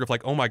pressured of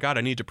like, oh my God,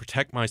 I need to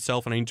protect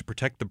myself and I need to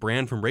protect the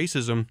brand from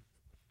racism.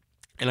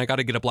 And I got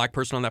to get a black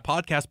person on that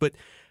podcast. But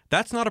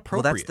that's not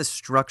appropriate. Well, that's the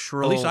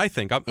structural, at least I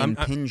think,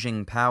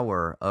 impinging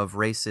power of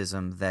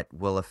racism that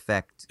will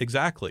affect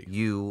exactly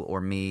you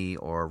or me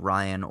or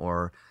Ryan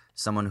or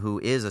someone who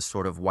is a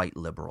sort of white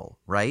liberal,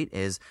 right?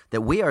 Is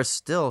that we are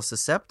still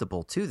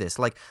susceptible to this.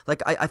 Like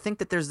I think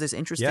that there's this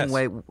interesting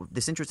way,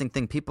 this interesting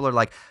thing. People are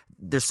like,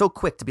 they're so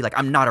quick to be like,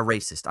 I'm not a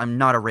racist. I'm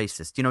not a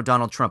racist.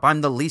 Donald Trump,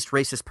 I'm the least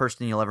racist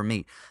person you'll ever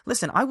meet.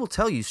 Listen, I will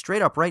tell you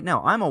straight up right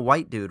now, I'm a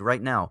white dude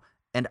right now.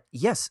 And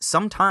yes,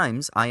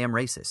 sometimes I am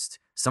racist.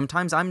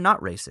 Sometimes I'm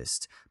not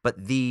racist,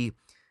 but the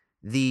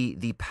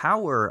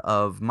power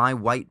of my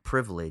white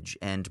privilege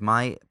and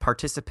my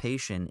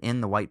participation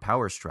in the white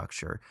power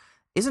structure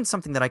isn't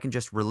something that I can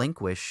just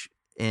relinquish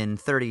in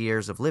 30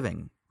 years of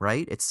living,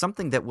 right? It's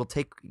something that will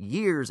take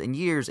years and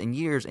years and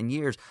years and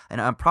years, and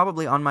I'm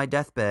probably on my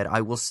deathbed, I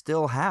will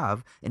still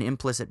have an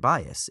implicit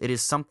bias. It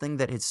is something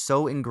that is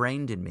so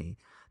ingrained in me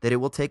that it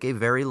will take a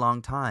very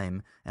long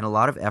time and a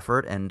lot of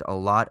effort and a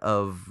lot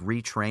of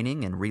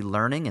retraining and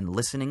relearning and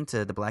listening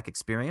to the black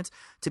experience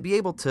to be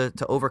able to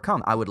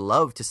overcome. I would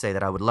love to say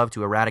that I would love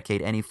to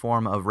eradicate any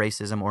form of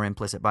racism or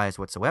implicit bias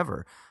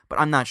whatsoever, but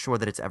I'm not sure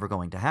that it's ever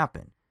going to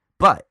happen.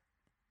 But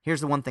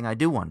here's the one thing I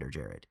do wonder,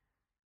 Jared.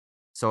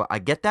 So I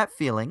get that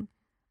feeling,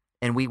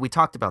 and we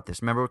talked about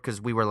this, remember? Because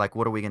we were like,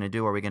 what are we going to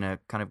do? Are we going to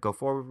kind of go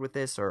forward with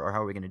this, or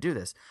how are we going to do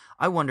this?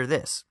 I wonder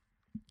this,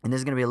 and this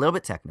is going to be a little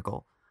bit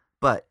technical,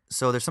 but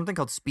so there's something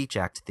called speech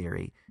act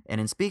theory, and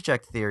in speech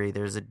act theory,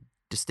 there's a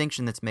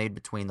distinction that's made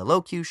between the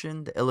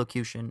locution, the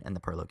illocution, and the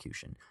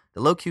perlocution.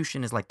 The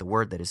locution is like the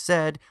word that is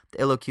said,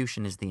 the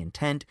illocution is the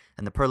intent,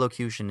 and the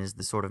perlocution is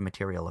the sort of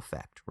material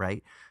effect,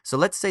 right? So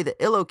let's say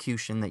the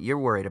illocution that you're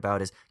worried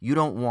about is you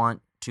don't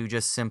want to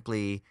just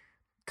simply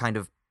kind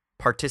of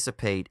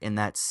participate in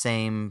that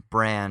same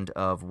brand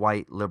of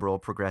white, liberal,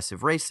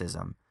 progressive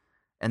racism,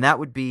 and that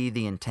would be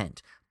the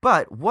intent.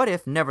 But what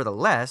if,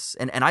 nevertheless,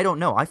 and I don't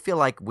know, I feel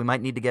like we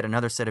might need to get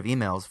another set of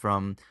emails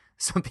from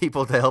some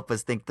people to help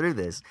us think through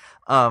this.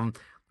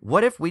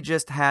 What if we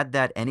just had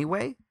that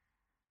anyway,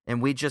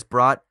 and we just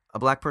brought a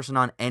black person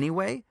on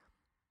anyway,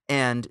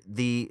 and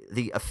the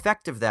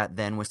effect of that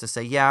then was to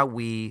say, yeah,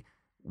 we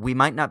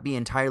might not be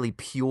entirely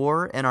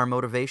pure in our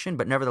motivation,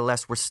 but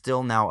nevertheless, we're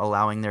still now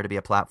allowing there to be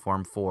a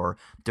platform for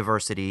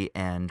diversity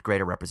and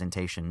greater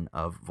representation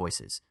of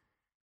voices.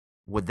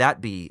 Would that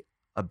be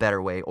a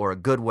better way or a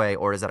good way,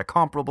 or is that a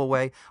comparable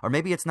way? Or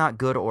maybe it's not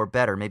good or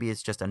better. Maybe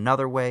it's just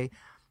another way.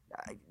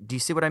 Do you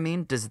see what I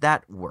mean? Does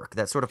that work?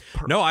 That sort of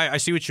No, I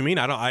see what you mean.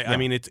 I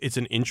mean, it's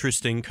an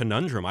interesting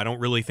conundrum. I don't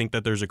really think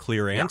that there's a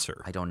clear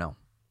answer. I don't know.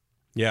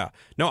 Yeah.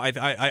 No, I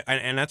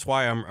and that's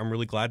why I'm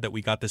really glad that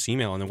we got this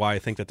email, and why I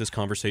think that this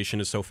conversation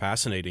is so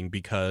fascinating,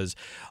 because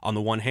on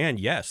the one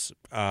hand, yes,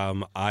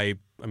 I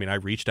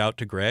reached out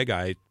to Greg.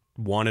 I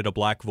wanted a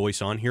black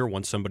voice on here.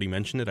 Once somebody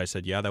mentioned it, I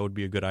said, yeah, that would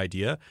be a good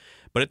idea.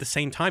 But at the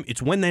same time,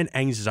 it's when that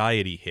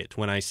anxiety hit,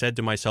 when I said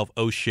to myself,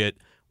 oh shit,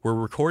 we're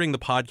recording the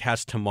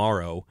podcast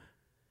tomorrow.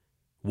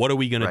 What are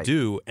we going to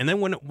do? And then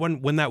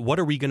when that what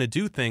are we going to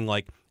do thing,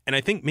 like, and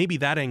I think maybe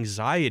that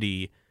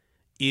anxiety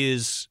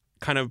is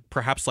kind of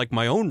perhaps like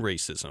my own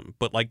racism,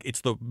 but like it's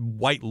the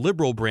white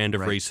liberal brand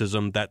of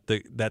racism that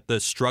the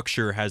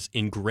structure has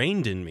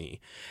ingrained in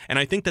me. And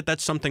I think that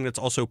that's something that's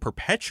also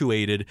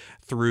perpetuated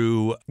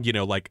through,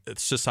 like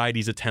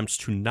society's attempts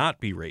to not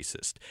be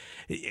racist.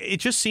 It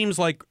just seems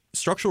like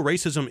structural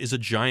racism is a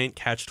giant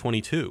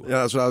catch-22. Yeah,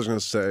 that's what I was going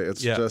to say.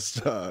 It's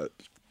just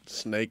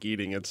snake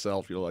eating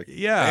itself. You're like,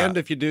 yeah. And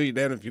if you do, you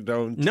damn if you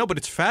don't. No, but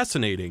it's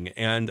fascinating.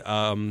 And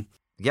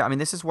yeah, I mean,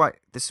 this is why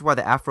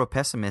the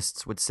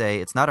Afro-pessimists would say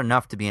it's not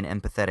enough to be an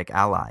empathetic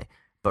ally,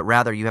 but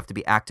rather you have to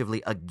be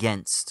actively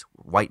against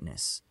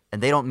whiteness.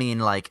 And they don't mean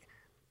like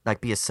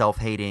be a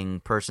self-hating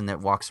person that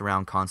walks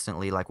around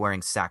constantly like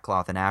wearing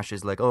sackcloth and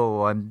ashes, like,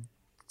 oh,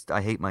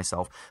 I hate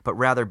myself, but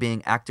rather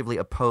being actively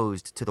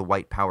opposed to the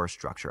white power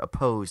structure,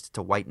 opposed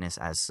to whiteness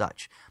as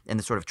such, and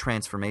the sort of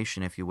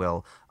transformation, if you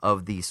will,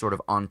 of the sort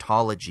of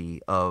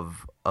ontology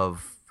of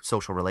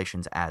social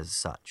relations as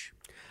such.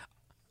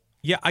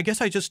 Yeah, I guess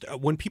I just,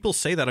 when people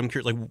say that, I'm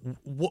curious, like,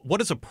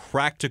 what is a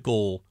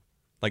practical,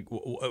 like,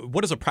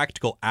 what is a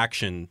practical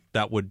action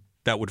that would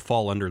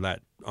fall under that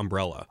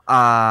umbrella?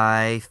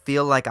 I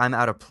feel like I'm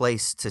out of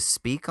place to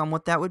speak on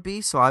what that would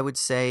be, so I would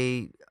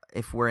say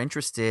if we're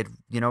interested,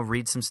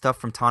 read some stuff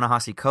from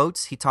Ta-Nehisi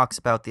Coates. He talks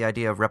about the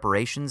idea of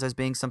reparations as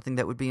being something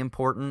that would be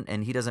important,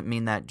 and he doesn't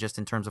mean that just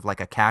in terms of like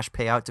a cash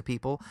payout to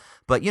people,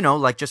 but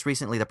like just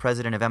recently, the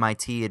president of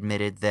MIT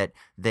admitted that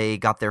they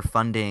got their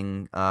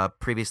funding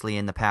previously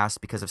in the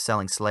past because of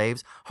selling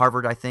slaves.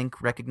 Harvard, I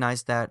think,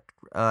 recognized that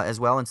as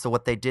well, and so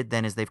what they did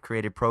then is they've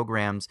created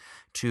programs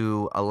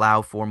to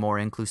allow for more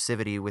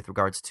inclusivity with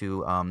regards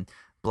to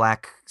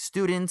Black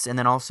students, and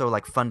then also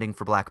like funding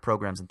for Black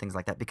programs and things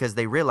like that, because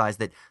they realize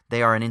that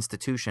they are an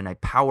institution, a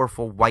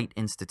powerful white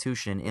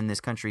institution in this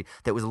country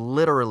that was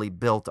literally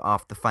built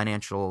off the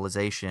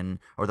financialization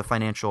or the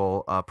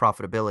financial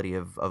profitability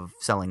of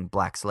selling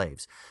Black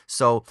slaves.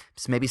 So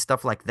maybe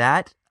stuff like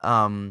that.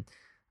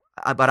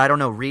 But I don't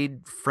know.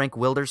 Read Frank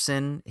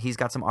Wilderson. He's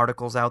got some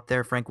articles out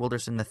there. Frank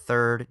Wilderson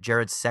III,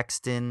 Jared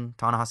Sexton,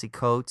 Ta-Nehisi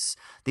Coates.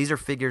 These are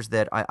figures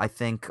that I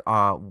think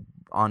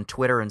on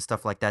Twitter and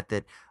stuff like that,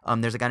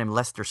 there's a guy named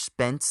Lester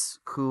Spence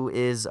who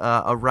is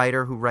a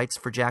writer who writes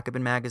for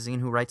Jacobin Magazine,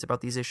 who writes about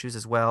these issues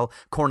as well.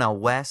 Cornel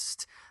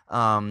West.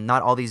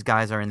 Not all these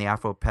guys are in the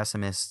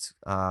Afro-pessimist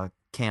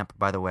camp,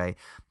 by the way.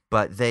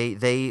 But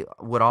they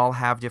would all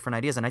have different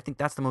ideas. And I think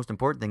that's the most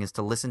important thing, is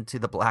to listen to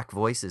the Black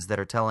voices that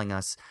are telling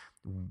us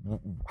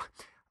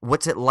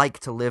what's it like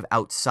to live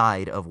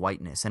outside of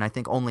whiteness. And I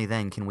think only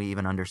then can we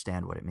even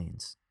understand what it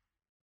means.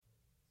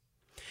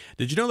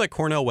 Did you know that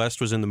Cornel West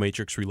was in The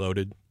Matrix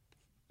Reloaded?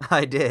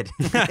 I did.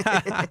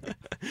 I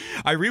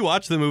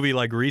rewatched the movie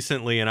like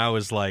recently, and I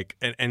was like,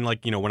 and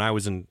like, when I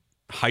was in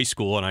high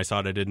school and I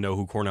thought I didn't know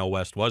who Cornel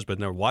West was, but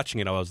then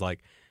watching it, I was like,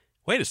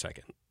 wait a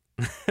second.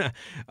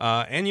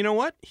 And you know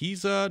what?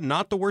 He's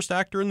not the worst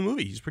actor in the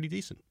movie. He's pretty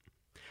decent.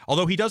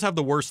 Although he does have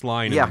the worst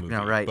line in the movie. Yeah,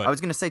 no, right. But I was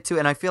going to say, too,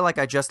 and I feel like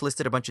I just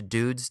listed a bunch of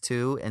dudes,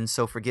 too, and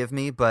so forgive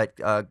me, but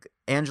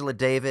Angela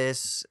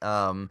Davis,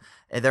 there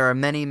are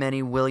many,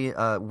 many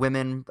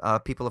women,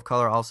 people of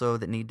color also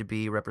that need to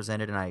be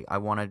represented, and I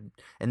want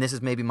to, and this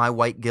is maybe my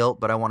white guilt,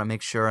 but I want to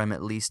make sure I'm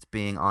at least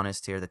being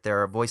honest here, that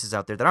there are voices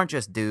out there that aren't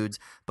just dudes,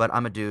 but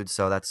I'm a dude,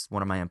 so that's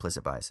one of my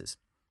implicit biases.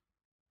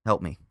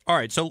 Help me. All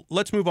right, so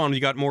let's move on. We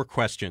got more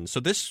questions.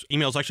 So this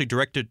email is actually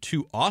directed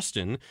to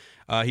Austin.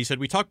 He said,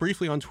 we talked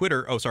briefly on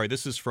Twitter. Oh, sorry,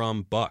 this is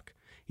from Buck.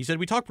 He said,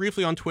 we talked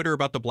briefly on Twitter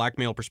about the black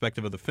male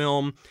perspective of the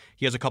film.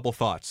 He has a couple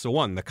thoughts. So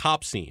one, the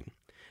cop scene.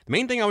 The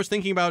main thing I was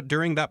thinking about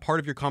during that part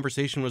of your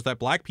conversation was that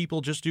black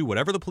people just do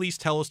whatever the police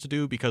tell us to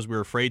do because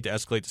we're afraid to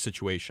escalate the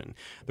situation.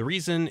 The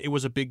reason it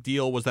was a big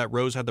deal was that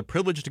Rose had the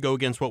privilege to go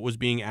against what was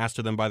being asked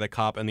of them by the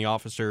cop, and the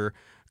officer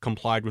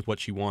complied with what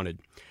she wanted.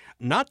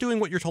 Not doing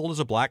what you're told as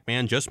a black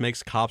man just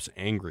makes cops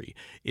angry.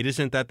 It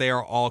isn't that they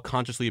are all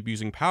consciously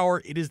abusing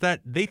power. It is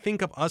that they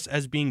think of us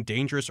as being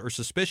dangerous or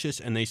suspicious,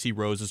 and they see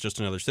Rose as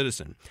just another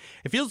citizen.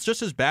 It feels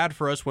just as bad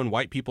for us when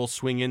white people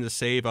swing in to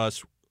save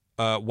us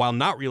while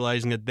not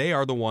realizing that they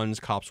are the ones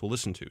cops will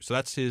listen to. So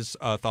that's his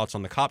thoughts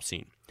on the cop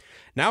scene.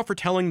 Now for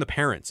telling the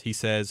parents, he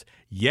says,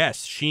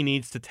 yes, she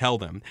needs to tell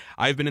them.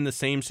 I've been in the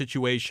same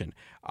situation.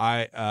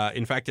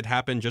 In fact, it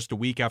happened just a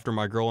week after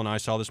my girl and I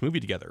saw this movie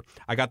together.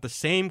 I got the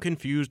same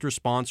confused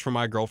response from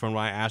my girlfriend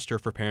when I asked her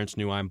if her parents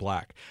knew I'm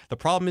black. The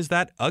problem is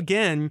that,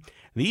 again,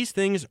 these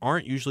things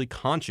aren't usually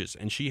conscious,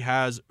 and she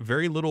has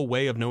very little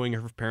way of knowing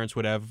if her parents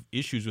would have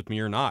issues with me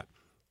or not.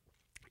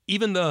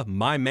 Even the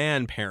my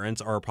man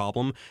parents are a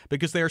problem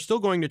because they are still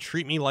going to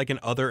treat me like an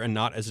other and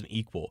not as an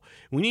equal.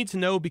 We need to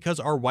know because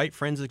our white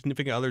friends and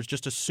significant others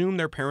just assume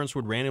their parents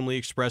would randomly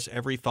express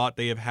every thought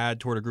they have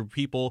had toward a group of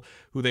people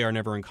who they are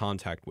never in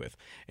contact with.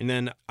 And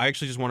then I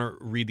actually just want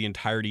to read the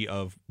entirety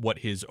of what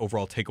his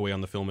overall takeaway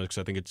on the film is, because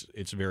I think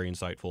it's very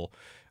insightful.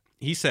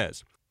 He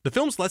says, the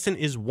film's lesson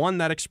is one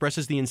that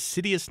expresses the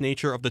insidious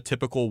nature of the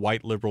typical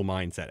white liberal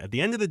mindset. At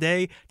the end of the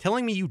day,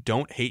 telling me you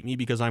don't hate me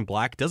because I'm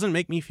black doesn't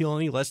make me feel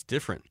any less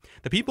different.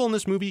 The people in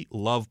this movie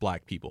love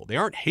black people. They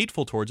aren't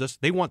hateful towards us.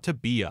 They want to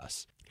be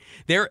us.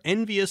 They're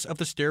envious of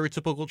the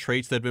stereotypical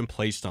traits that have been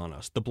placed on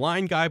us. The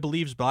blind guy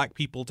believes black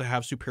people to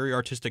have superior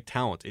artistic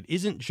talent. It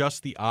isn't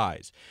just the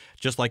eyes.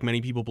 Just like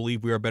many people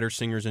believe we are better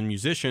singers and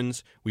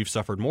musicians, we've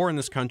suffered more in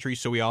this country,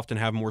 so we often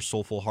have more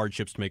soulful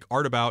hardships to make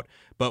art about,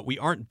 but we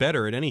aren't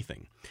better at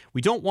anything.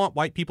 We don't want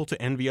white people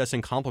to envy us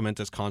and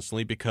compliment us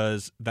constantly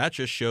because that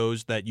just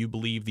shows that you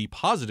believe the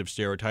positive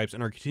stereotypes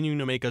and are continuing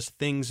to make us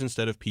things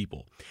instead of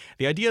people.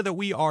 The idea that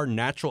we are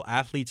natural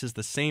athletes is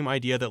the same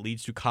idea that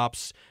leads to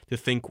cops to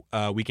think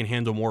we can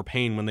handle more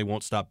pain when they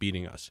won't stop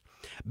beating us.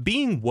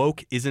 Being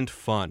woke isn't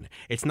fun.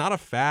 It's not a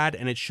fad,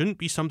 and it shouldn't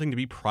be something to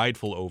be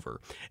prideful over.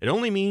 It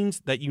only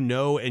means that you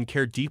know and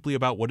care deeply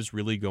about what is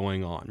really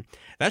going on.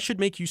 That should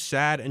make you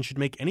sad and should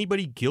make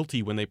anybody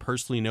guilty when they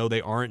personally know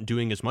they aren't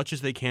doing as much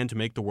as they can to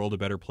make the world a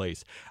better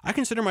place. I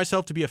consider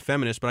myself to be a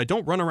feminist, but I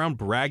don't run around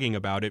bragging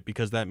about it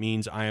because that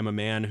means I am a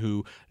man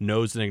who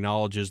knows and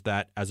acknowledges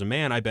that as a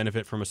man I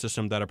benefit from a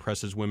system that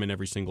oppresses women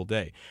every single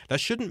day. That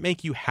shouldn't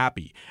make you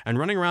happy, and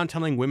running around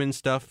telling women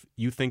stuff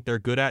you think they're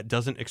good at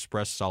doesn't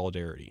express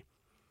solidarity.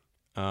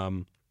 Yeah,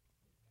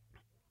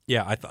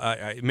 Yeah,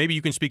 maybe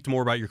you can speak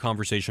more about your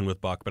conversation with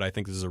Buck, but I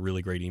think this is a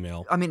really great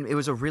email. I mean, it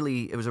was a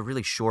really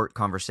short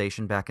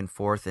conversation back and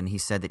forth, and he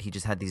said that he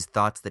just had these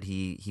thoughts that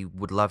he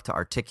would love to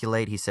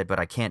articulate. He said, but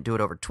I can't do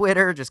it over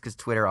Twitter just because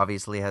Twitter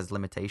obviously has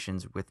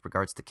limitations with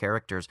regards to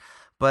characters.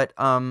 But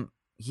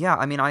yeah,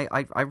 I mean,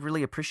 I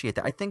really appreciate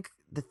that. I think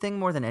the thing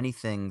more than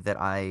anything that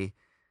I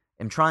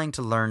am trying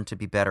to learn to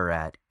be better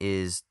at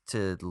is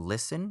to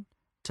listen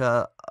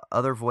to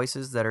other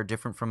voices that are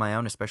different from my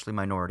own, especially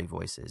minority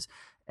voices,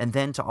 and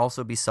then to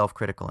also be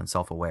self-critical and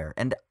self-aware.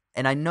 And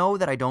I know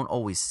that I don't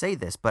always say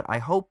this, but I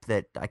hope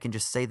that I can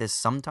just say this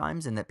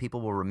sometimes and that people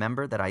will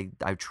remember that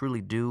I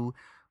truly do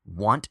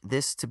want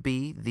this to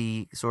be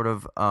the sort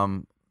of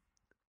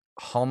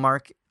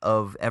hallmark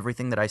of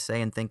everything that I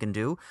say and think and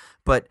do,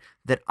 but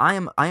that I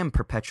am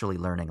perpetually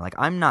learning. Like,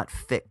 I'm not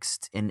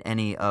fixed in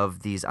any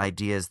of these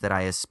ideas that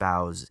I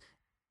espouse.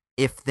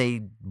 If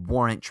they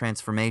warrant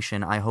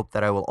transformation, I hope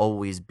that I will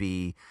always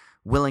be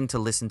willing to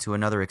listen to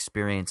another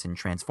experience and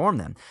transform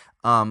them.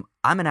 I'm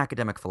an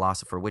academic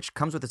philosopher, which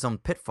comes with its own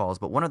pitfalls,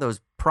 but one of those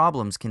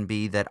problems can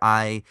be that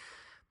I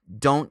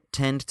don't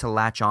tend to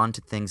latch on to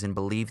things and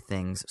believe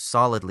things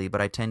solidly, but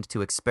I tend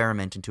to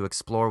experiment and to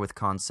explore with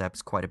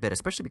concepts quite a bit,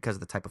 especially because of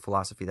the type of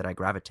philosophy that I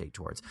gravitate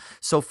towards.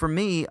 So for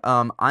me,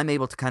 I'm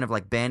able to kind of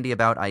like bandy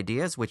about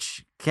ideas,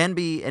 which can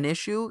be an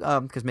issue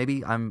because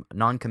maybe I'm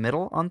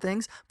non-committal on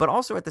things, but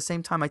also at the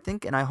same time, I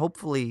think, and I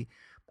hopefully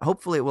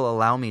it will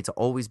allow me to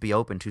always be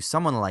open to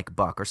someone like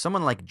Buck or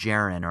someone like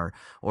Jaron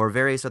or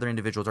various other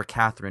individuals, or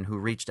Catherine, who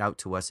reached out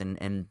to us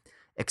and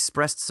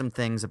expressed some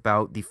things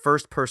about the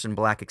first-person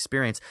Black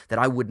experience that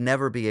I would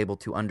never be able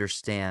to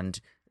understand,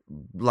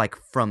 like,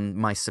 from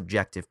my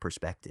subjective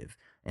perspective.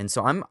 And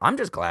so I'm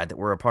just glad that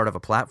we're a part of a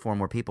platform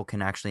where people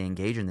can actually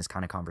engage in this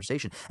kind of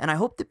conversation. And I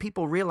hope that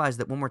people realize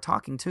that when we're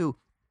talking too,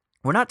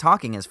 we're not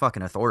talking as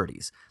fucking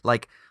authorities.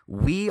 Like,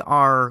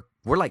 we're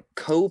like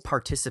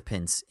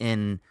co-participants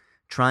in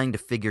trying to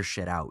figure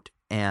shit out.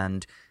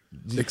 And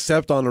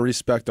except on a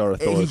respect our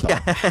authority.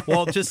 Yeah.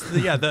 Well, just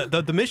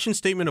the mission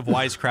statement of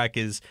Wisecrack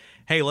is,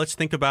 hey, let's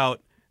think about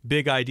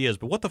big ideas,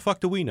 but what the fuck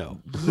do we know?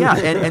 Yeah,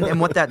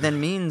 and what that then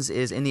means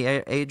is, in the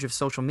age of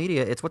social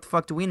media, it's what the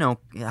fuck do we know?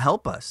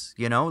 Help us,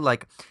 you know?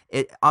 Like,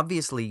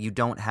 obviously you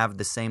don't have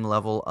the same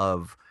level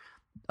of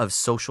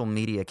social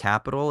media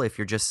capital if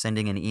you're just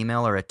sending an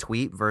email or a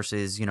tweet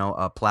versus, you know,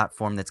 a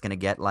platform that's going to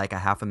get like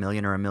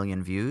 500,000 or 1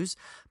 million views.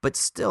 But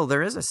still,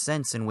 there is a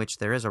sense in which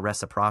there is a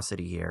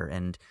reciprocity here.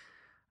 And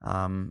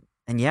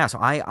yeah, so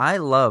I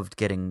loved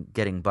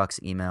getting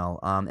Buck's email.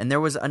 And there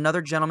was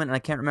another gentleman, and I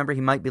can't remember,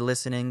 he might be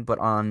listening, but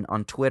on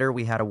Twitter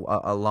we had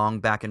a long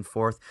back and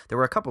forth. There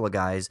were a couple of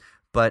guys,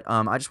 but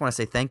I just want to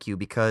say thank you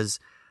because,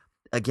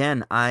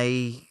 again,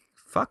 I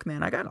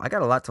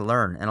got a lot to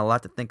learn and a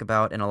lot to think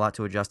about and a lot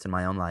to adjust in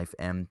my own life.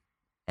 And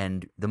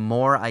the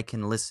more I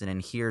can listen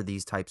and hear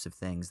these types of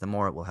things, the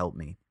more it will help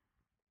me.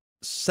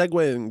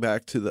 Segueing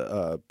back to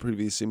the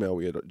previous email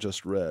we had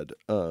just read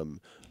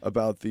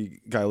about the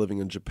guy living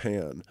in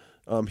Japan,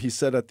 he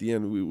said at the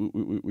end,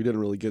 we didn't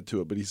really get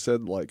to it, but he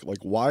said like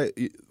why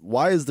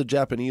is the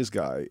Japanese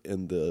guy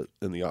in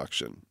the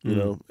auction? You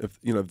know,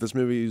 if this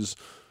movie's,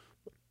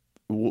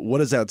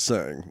 what is that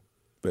saying?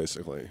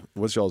 Basically,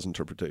 what's y'all's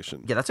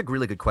interpretation? Yeah, that's a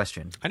really good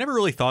question. I never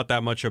really thought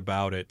that much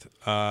about it,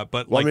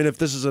 but well, I mean, if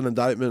this is an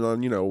indictment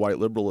on, you know, white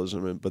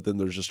liberalism, but then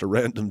there's just a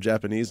random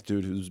Japanese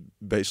dude who's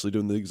basically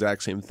doing the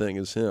exact same thing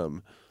as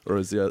him, or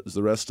as the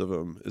rest of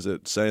them, is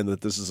it saying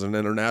that this is an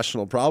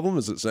international problem?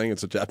 Is it saying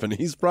it's a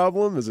Japanese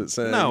problem? Is it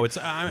saying no? It's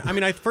I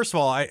mean, first of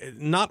all,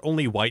 not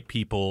only white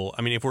people.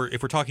 I mean, if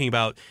we're talking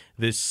about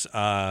this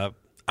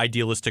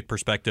idealistic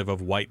perspective of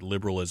white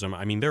liberalism,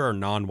 I mean, there are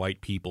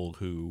non-white people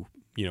who,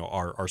 you know,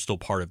 are still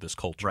part of this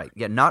culture. Right.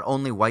 Yeah, not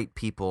only white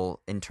people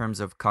in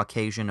terms of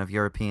Caucasian, of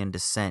European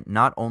descent,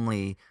 not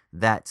only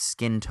that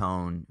skin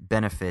tone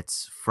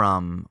benefits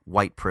from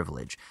white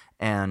privilege.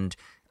 And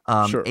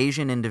sure.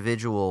 Asian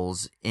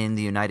individuals in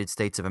the United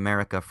States of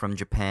America from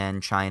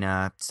Japan,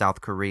 China, South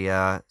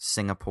Korea,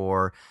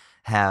 Singapore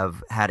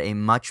have had a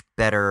much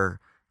better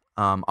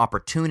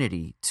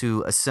opportunity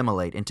to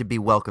assimilate and to be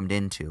welcomed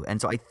into.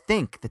 And so I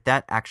think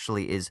that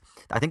actually is,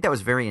 I think that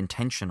was very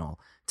intentional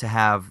to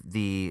have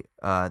the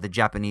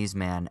Japanese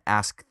man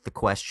ask the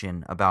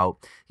question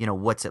about, you know,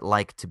 what's it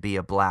like to be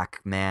a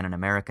black man in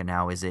America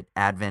now? Is it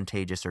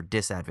advantageous or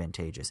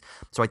disadvantageous?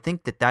 So I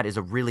think that is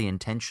a really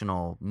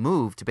intentional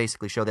move to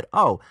basically show that,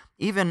 oh,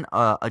 even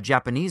a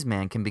Japanese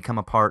man can become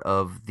a part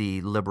of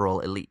the liberal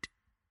elite,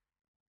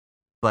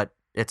 but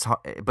it's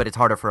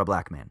harder for a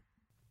black man.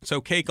 So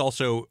Cake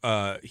also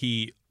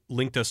he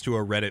linked us to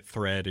a Reddit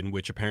thread in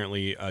which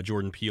apparently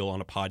Jordan Peele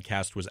on a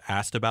podcast was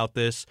asked about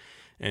this.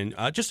 And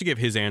just to give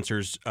his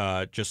answers,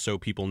 just so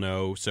people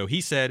know. So he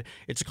said,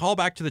 it's a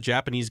callback to the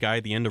Japanese guy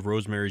at the end of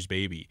Rosemary's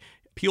Baby.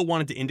 Peele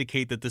wanted to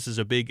indicate that this is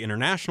a big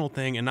international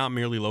thing and not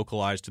merely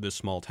localized to this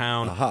small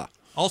town. Aha.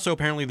 Also,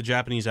 apparently the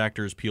Japanese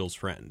actor is Peele's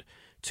friend.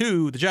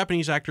 2, the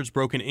Japanese actor's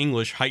broken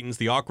English heightens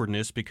the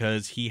awkwardness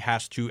because he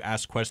has to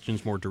ask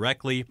questions more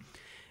directly.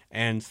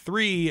 And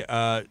 3,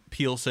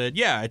 Peele said,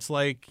 yeah, it's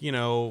like, you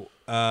know,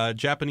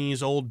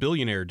 Japanese old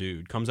billionaire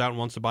dude comes out and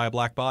wants to buy a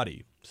black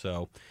body.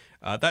 So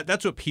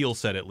that's what Peele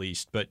said, at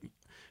least. But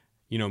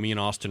me and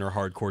Austin are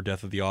hardcore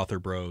Death of the Author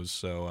bros.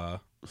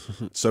 So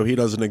so he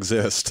doesn't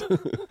exist.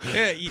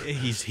 yeah,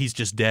 he's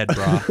just dead,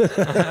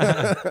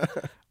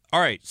 brah. All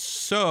right,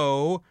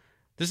 so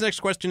this next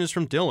question is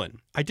from Dylan.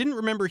 I didn't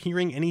remember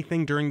hearing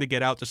anything during the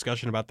Get Out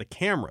discussion about the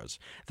cameras.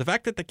 The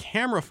fact that the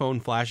camera phone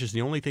flash is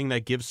the only thing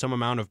that gives some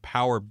amount of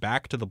power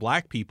back to the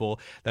black people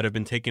that have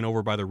been taken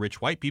over by the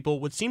rich white people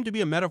would seem to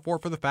be a metaphor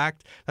for the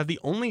fact that the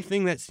only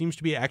thing that seems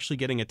to be actually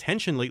getting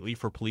attention lately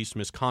for police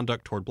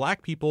misconduct toward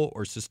black people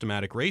or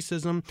systematic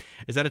racism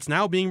is that it's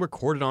now being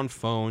recorded on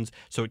phones,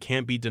 so it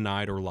can't be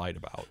denied or lied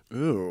about.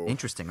 Ooh.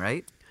 Interesting,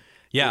 right?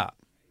 Yeah,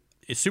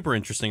 it's super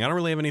interesting. I don't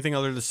really have anything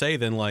other to say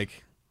than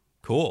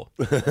cool.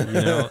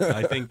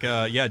 I think,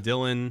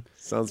 Dylan.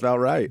 Sounds about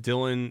right.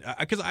 Dylan,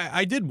 because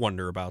I did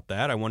wonder about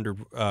that. I wondered,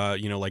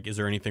 is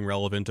there anything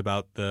relevant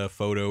about the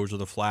photos or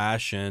the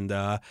flash? And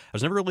I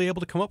was never really able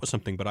to come up with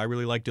something, but I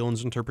really like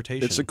Dylan's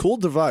interpretation. It's a cool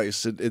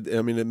device.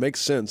 It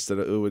makes sense that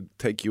it would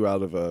take you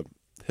out of a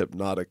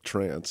hypnotic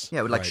trance. Yeah,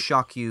 it would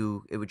shock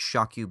you. It would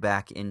shock you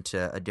back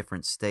into a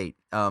different state.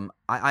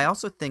 I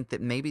also think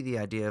that maybe the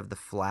idea of the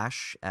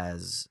flash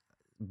as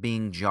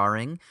being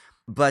jarring.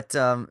 But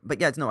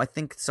yeah, no, I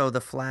think so.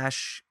 The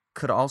flash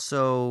could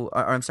also,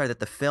 or I'm sorry, that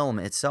the film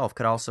itself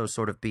could also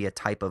sort of be a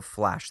type of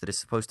flash that is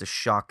supposed to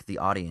shock the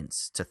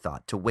audience to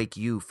thought, to wake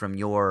you from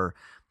your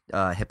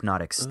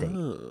hypnotic state.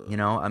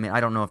 I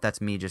don't know if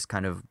that's me just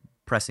kind of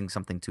pressing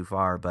something too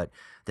far, but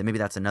that maybe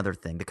that's another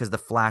thing, because the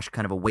flash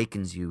kind of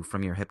awakens you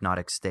from your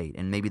hypnotic state,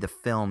 and maybe the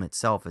film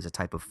itself is a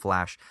type of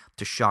flash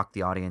to shock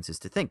the audiences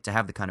to think, to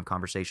have the kind of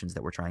conversations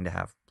that we're trying to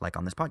have, like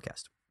on this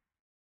podcast.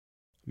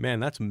 Man,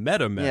 that's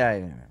meta.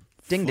 Yeah.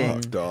 Ding,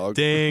 Fuck, ding. dog.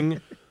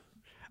 Ding.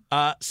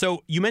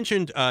 So you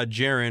mentioned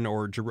Jaron,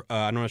 or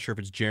I'm not sure if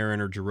it's Jaron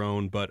or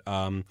Jerome, but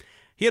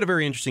he had a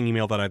very interesting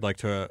email that I'd like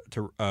to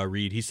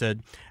read. He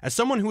said, as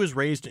someone who was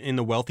raised in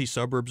the wealthy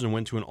suburbs and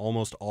went to an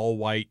almost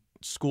all-white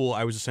school,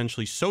 I was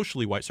essentially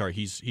socially white. Sorry,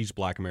 he's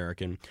Black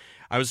American.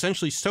 I was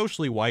essentially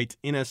socially white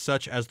in as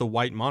such as the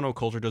white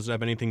monoculture doesn't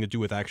have anything to do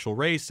with actual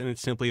race, and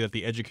it's simply that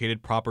the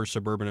educated, proper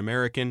suburban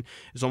American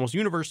is almost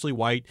universally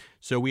white,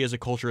 so we as a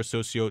culture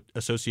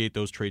associate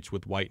those traits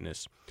with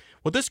whiteness.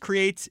 What this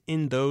creates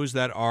in those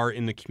that are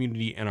in the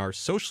community and are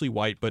socially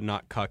white but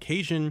not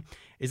Caucasian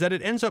is that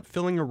it ends up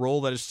filling a role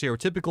that is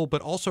stereotypical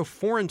but also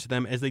foreign to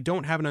them, as they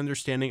don't have an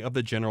understanding of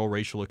the general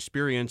racial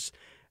experience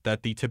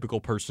that the typical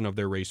person of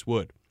their race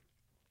would.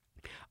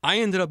 I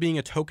ended up being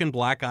a token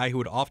black guy who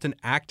would often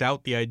act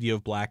out the idea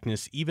of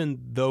blackness, even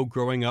though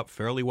growing up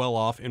fairly well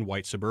off in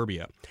white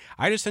suburbia.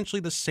 I had essentially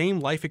the same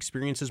life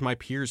experience as my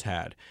peers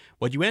had.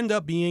 What you end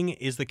up being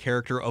is the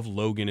character of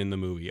Logan in the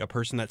movie, a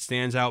person that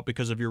stands out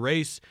because of your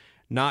race,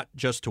 not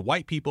just to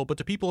white people, but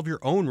to people of your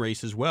own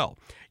race as well.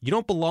 You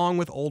don't belong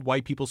with old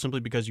white people simply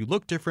because you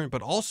look different,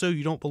 but also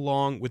you don't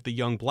belong with the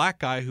young black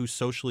guy who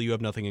socially you have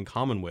nothing in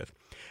common with.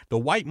 The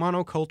white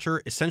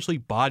monoculture essentially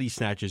body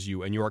snatches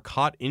you, and you are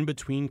caught in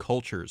between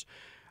cultures.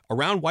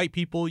 Around white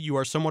people, you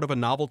are somewhat of a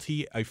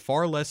novelty, a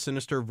far less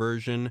sinister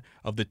version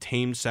of the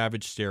tamed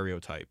savage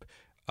stereotype.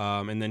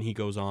 And then he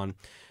goes on.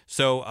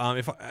 So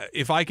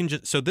if I can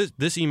just, so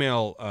this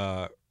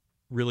email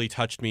really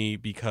touched me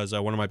because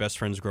one of my best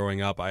friends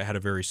growing up, I had a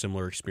very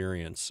similar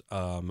experience.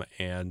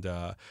 And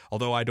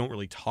although I don't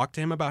really talk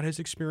to him about his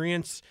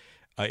experience,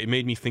 it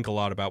made me think a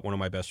lot about one of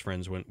my best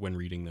friends when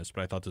reading this.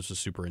 But I thought this was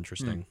super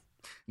interesting.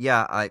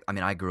 Yeah,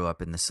 I grew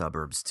up in the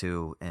suburbs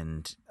too,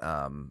 and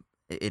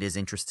it is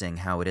interesting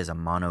how it is a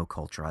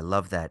monoculture. I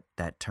love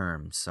that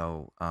term.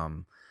 So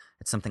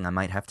it's something I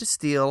might have to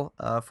steal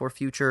for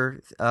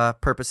future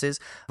purposes.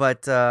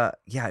 But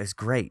yeah, it's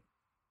great.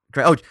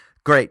 Oh,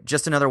 great!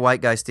 Just another white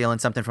guy stealing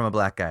something from a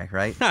black guy,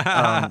 right?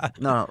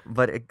 No,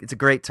 but it's a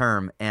great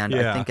term, and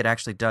I think it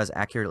actually does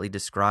accurately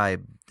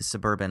describe the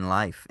suburban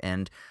life.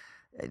 And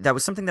that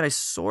was something that I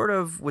sort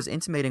of was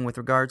intimating with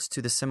regards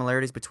to the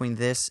similarities between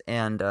this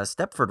and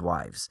Stepford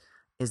Wives,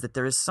 is that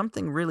there is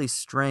something really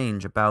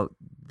strange about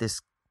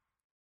this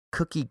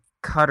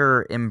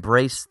cookie-cutter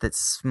embrace that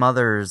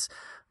smothers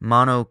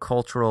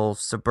monocultural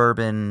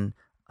suburban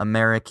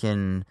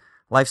American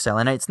lifestyle.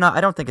 And it's not,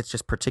 I don't think it's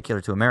just particular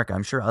to America.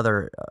 I'm sure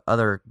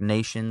other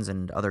nations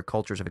and other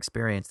cultures have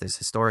experienced this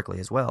historically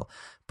as well.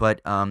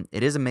 But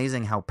it is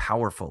amazing how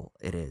powerful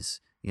it is,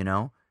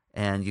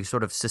 and you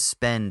sort of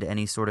suspend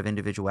any sort of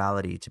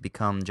individuality to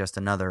become just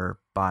another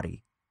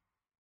body.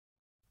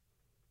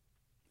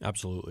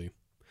 Absolutely.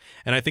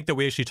 And I think that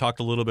we actually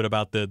talked a little bit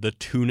about the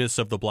two-ness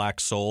of the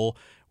black soul,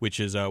 which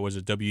is, was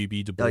it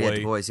W.E.B. Du Bois? Oh, yeah,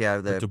 Du Bois, yeah,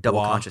 the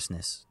double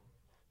consciousness.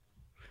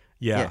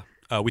 Yeah.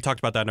 We talked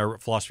about that in our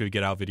Philosophy of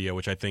Get Out video,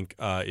 which I think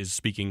is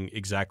speaking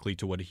exactly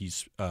to what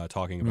he's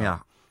talking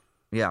about.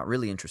 Yeah,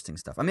 really interesting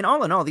stuff. I mean,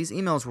 all in all, these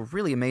emails were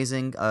really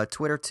amazing.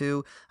 Twitter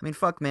too. I mean,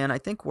 fuck, man. I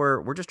think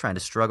we're just trying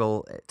to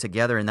struggle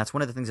together, and that's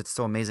one of the things that's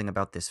so amazing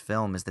about this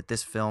film, is that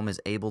this film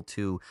is able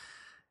to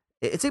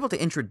it's able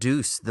to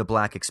introduce the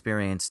Black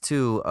experience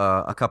to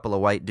a couple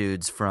of white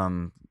dudes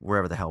from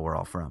wherever the hell we're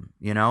all from,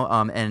 you know,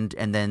 and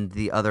then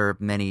the other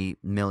many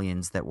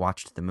millions that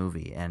watched the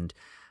movie, and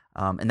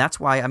that's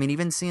why, I mean,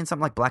 even seeing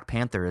something like Black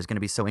Panther is going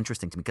to be so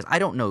interesting to me, because I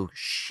don't know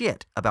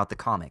shit about the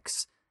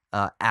comics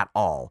at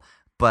all.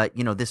 But,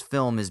 you know, this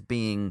film is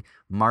being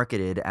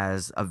marketed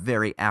as a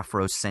very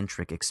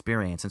Afrocentric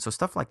experience. And so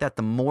stuff like that,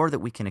 the more that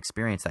we can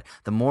experience that,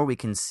 the more we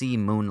can see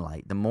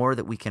Moonlight, the more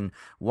that we can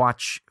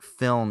watch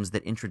films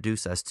that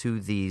introduce us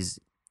to these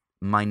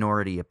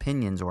minority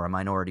opinions or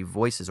minority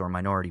voices or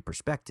minority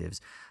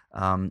perspectives,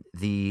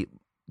 the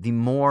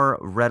more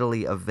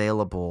readily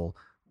available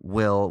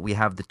will we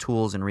have the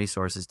tools and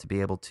resources to be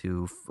able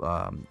to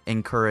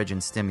encourage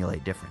and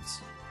stimulate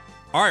difference.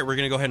 All right, we're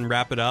going to go ahead and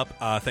wrap it up.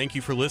 Thank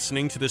you for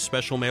listening to this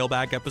special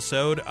mailbag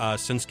episode.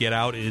 Since Get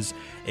Out is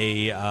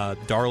a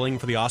darling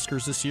for the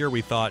Oscars this year,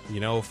 we thought, you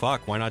know,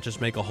 fuck, why not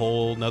just make a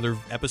whole another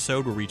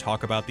episode where we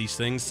talk about these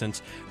things,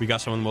 since we got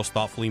some of the most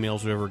thoughtful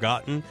emails we've ever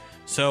gotten.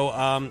 So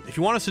if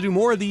you want us to do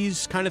more of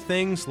these kind of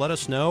things, let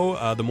us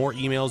know. The more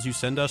emails you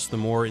send us, the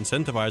more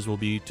incentivized we'll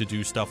be to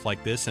do stuff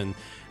like this. And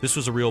this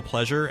was a real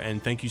pleasure,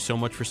 and thank you so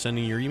much for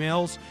sending your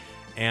emails.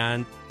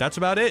 And that's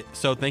about it.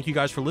 So thank you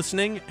guys for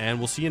listening, and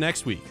we'll see you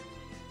next week.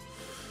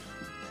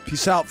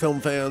 Peace out,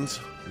 film fans.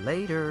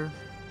 Later.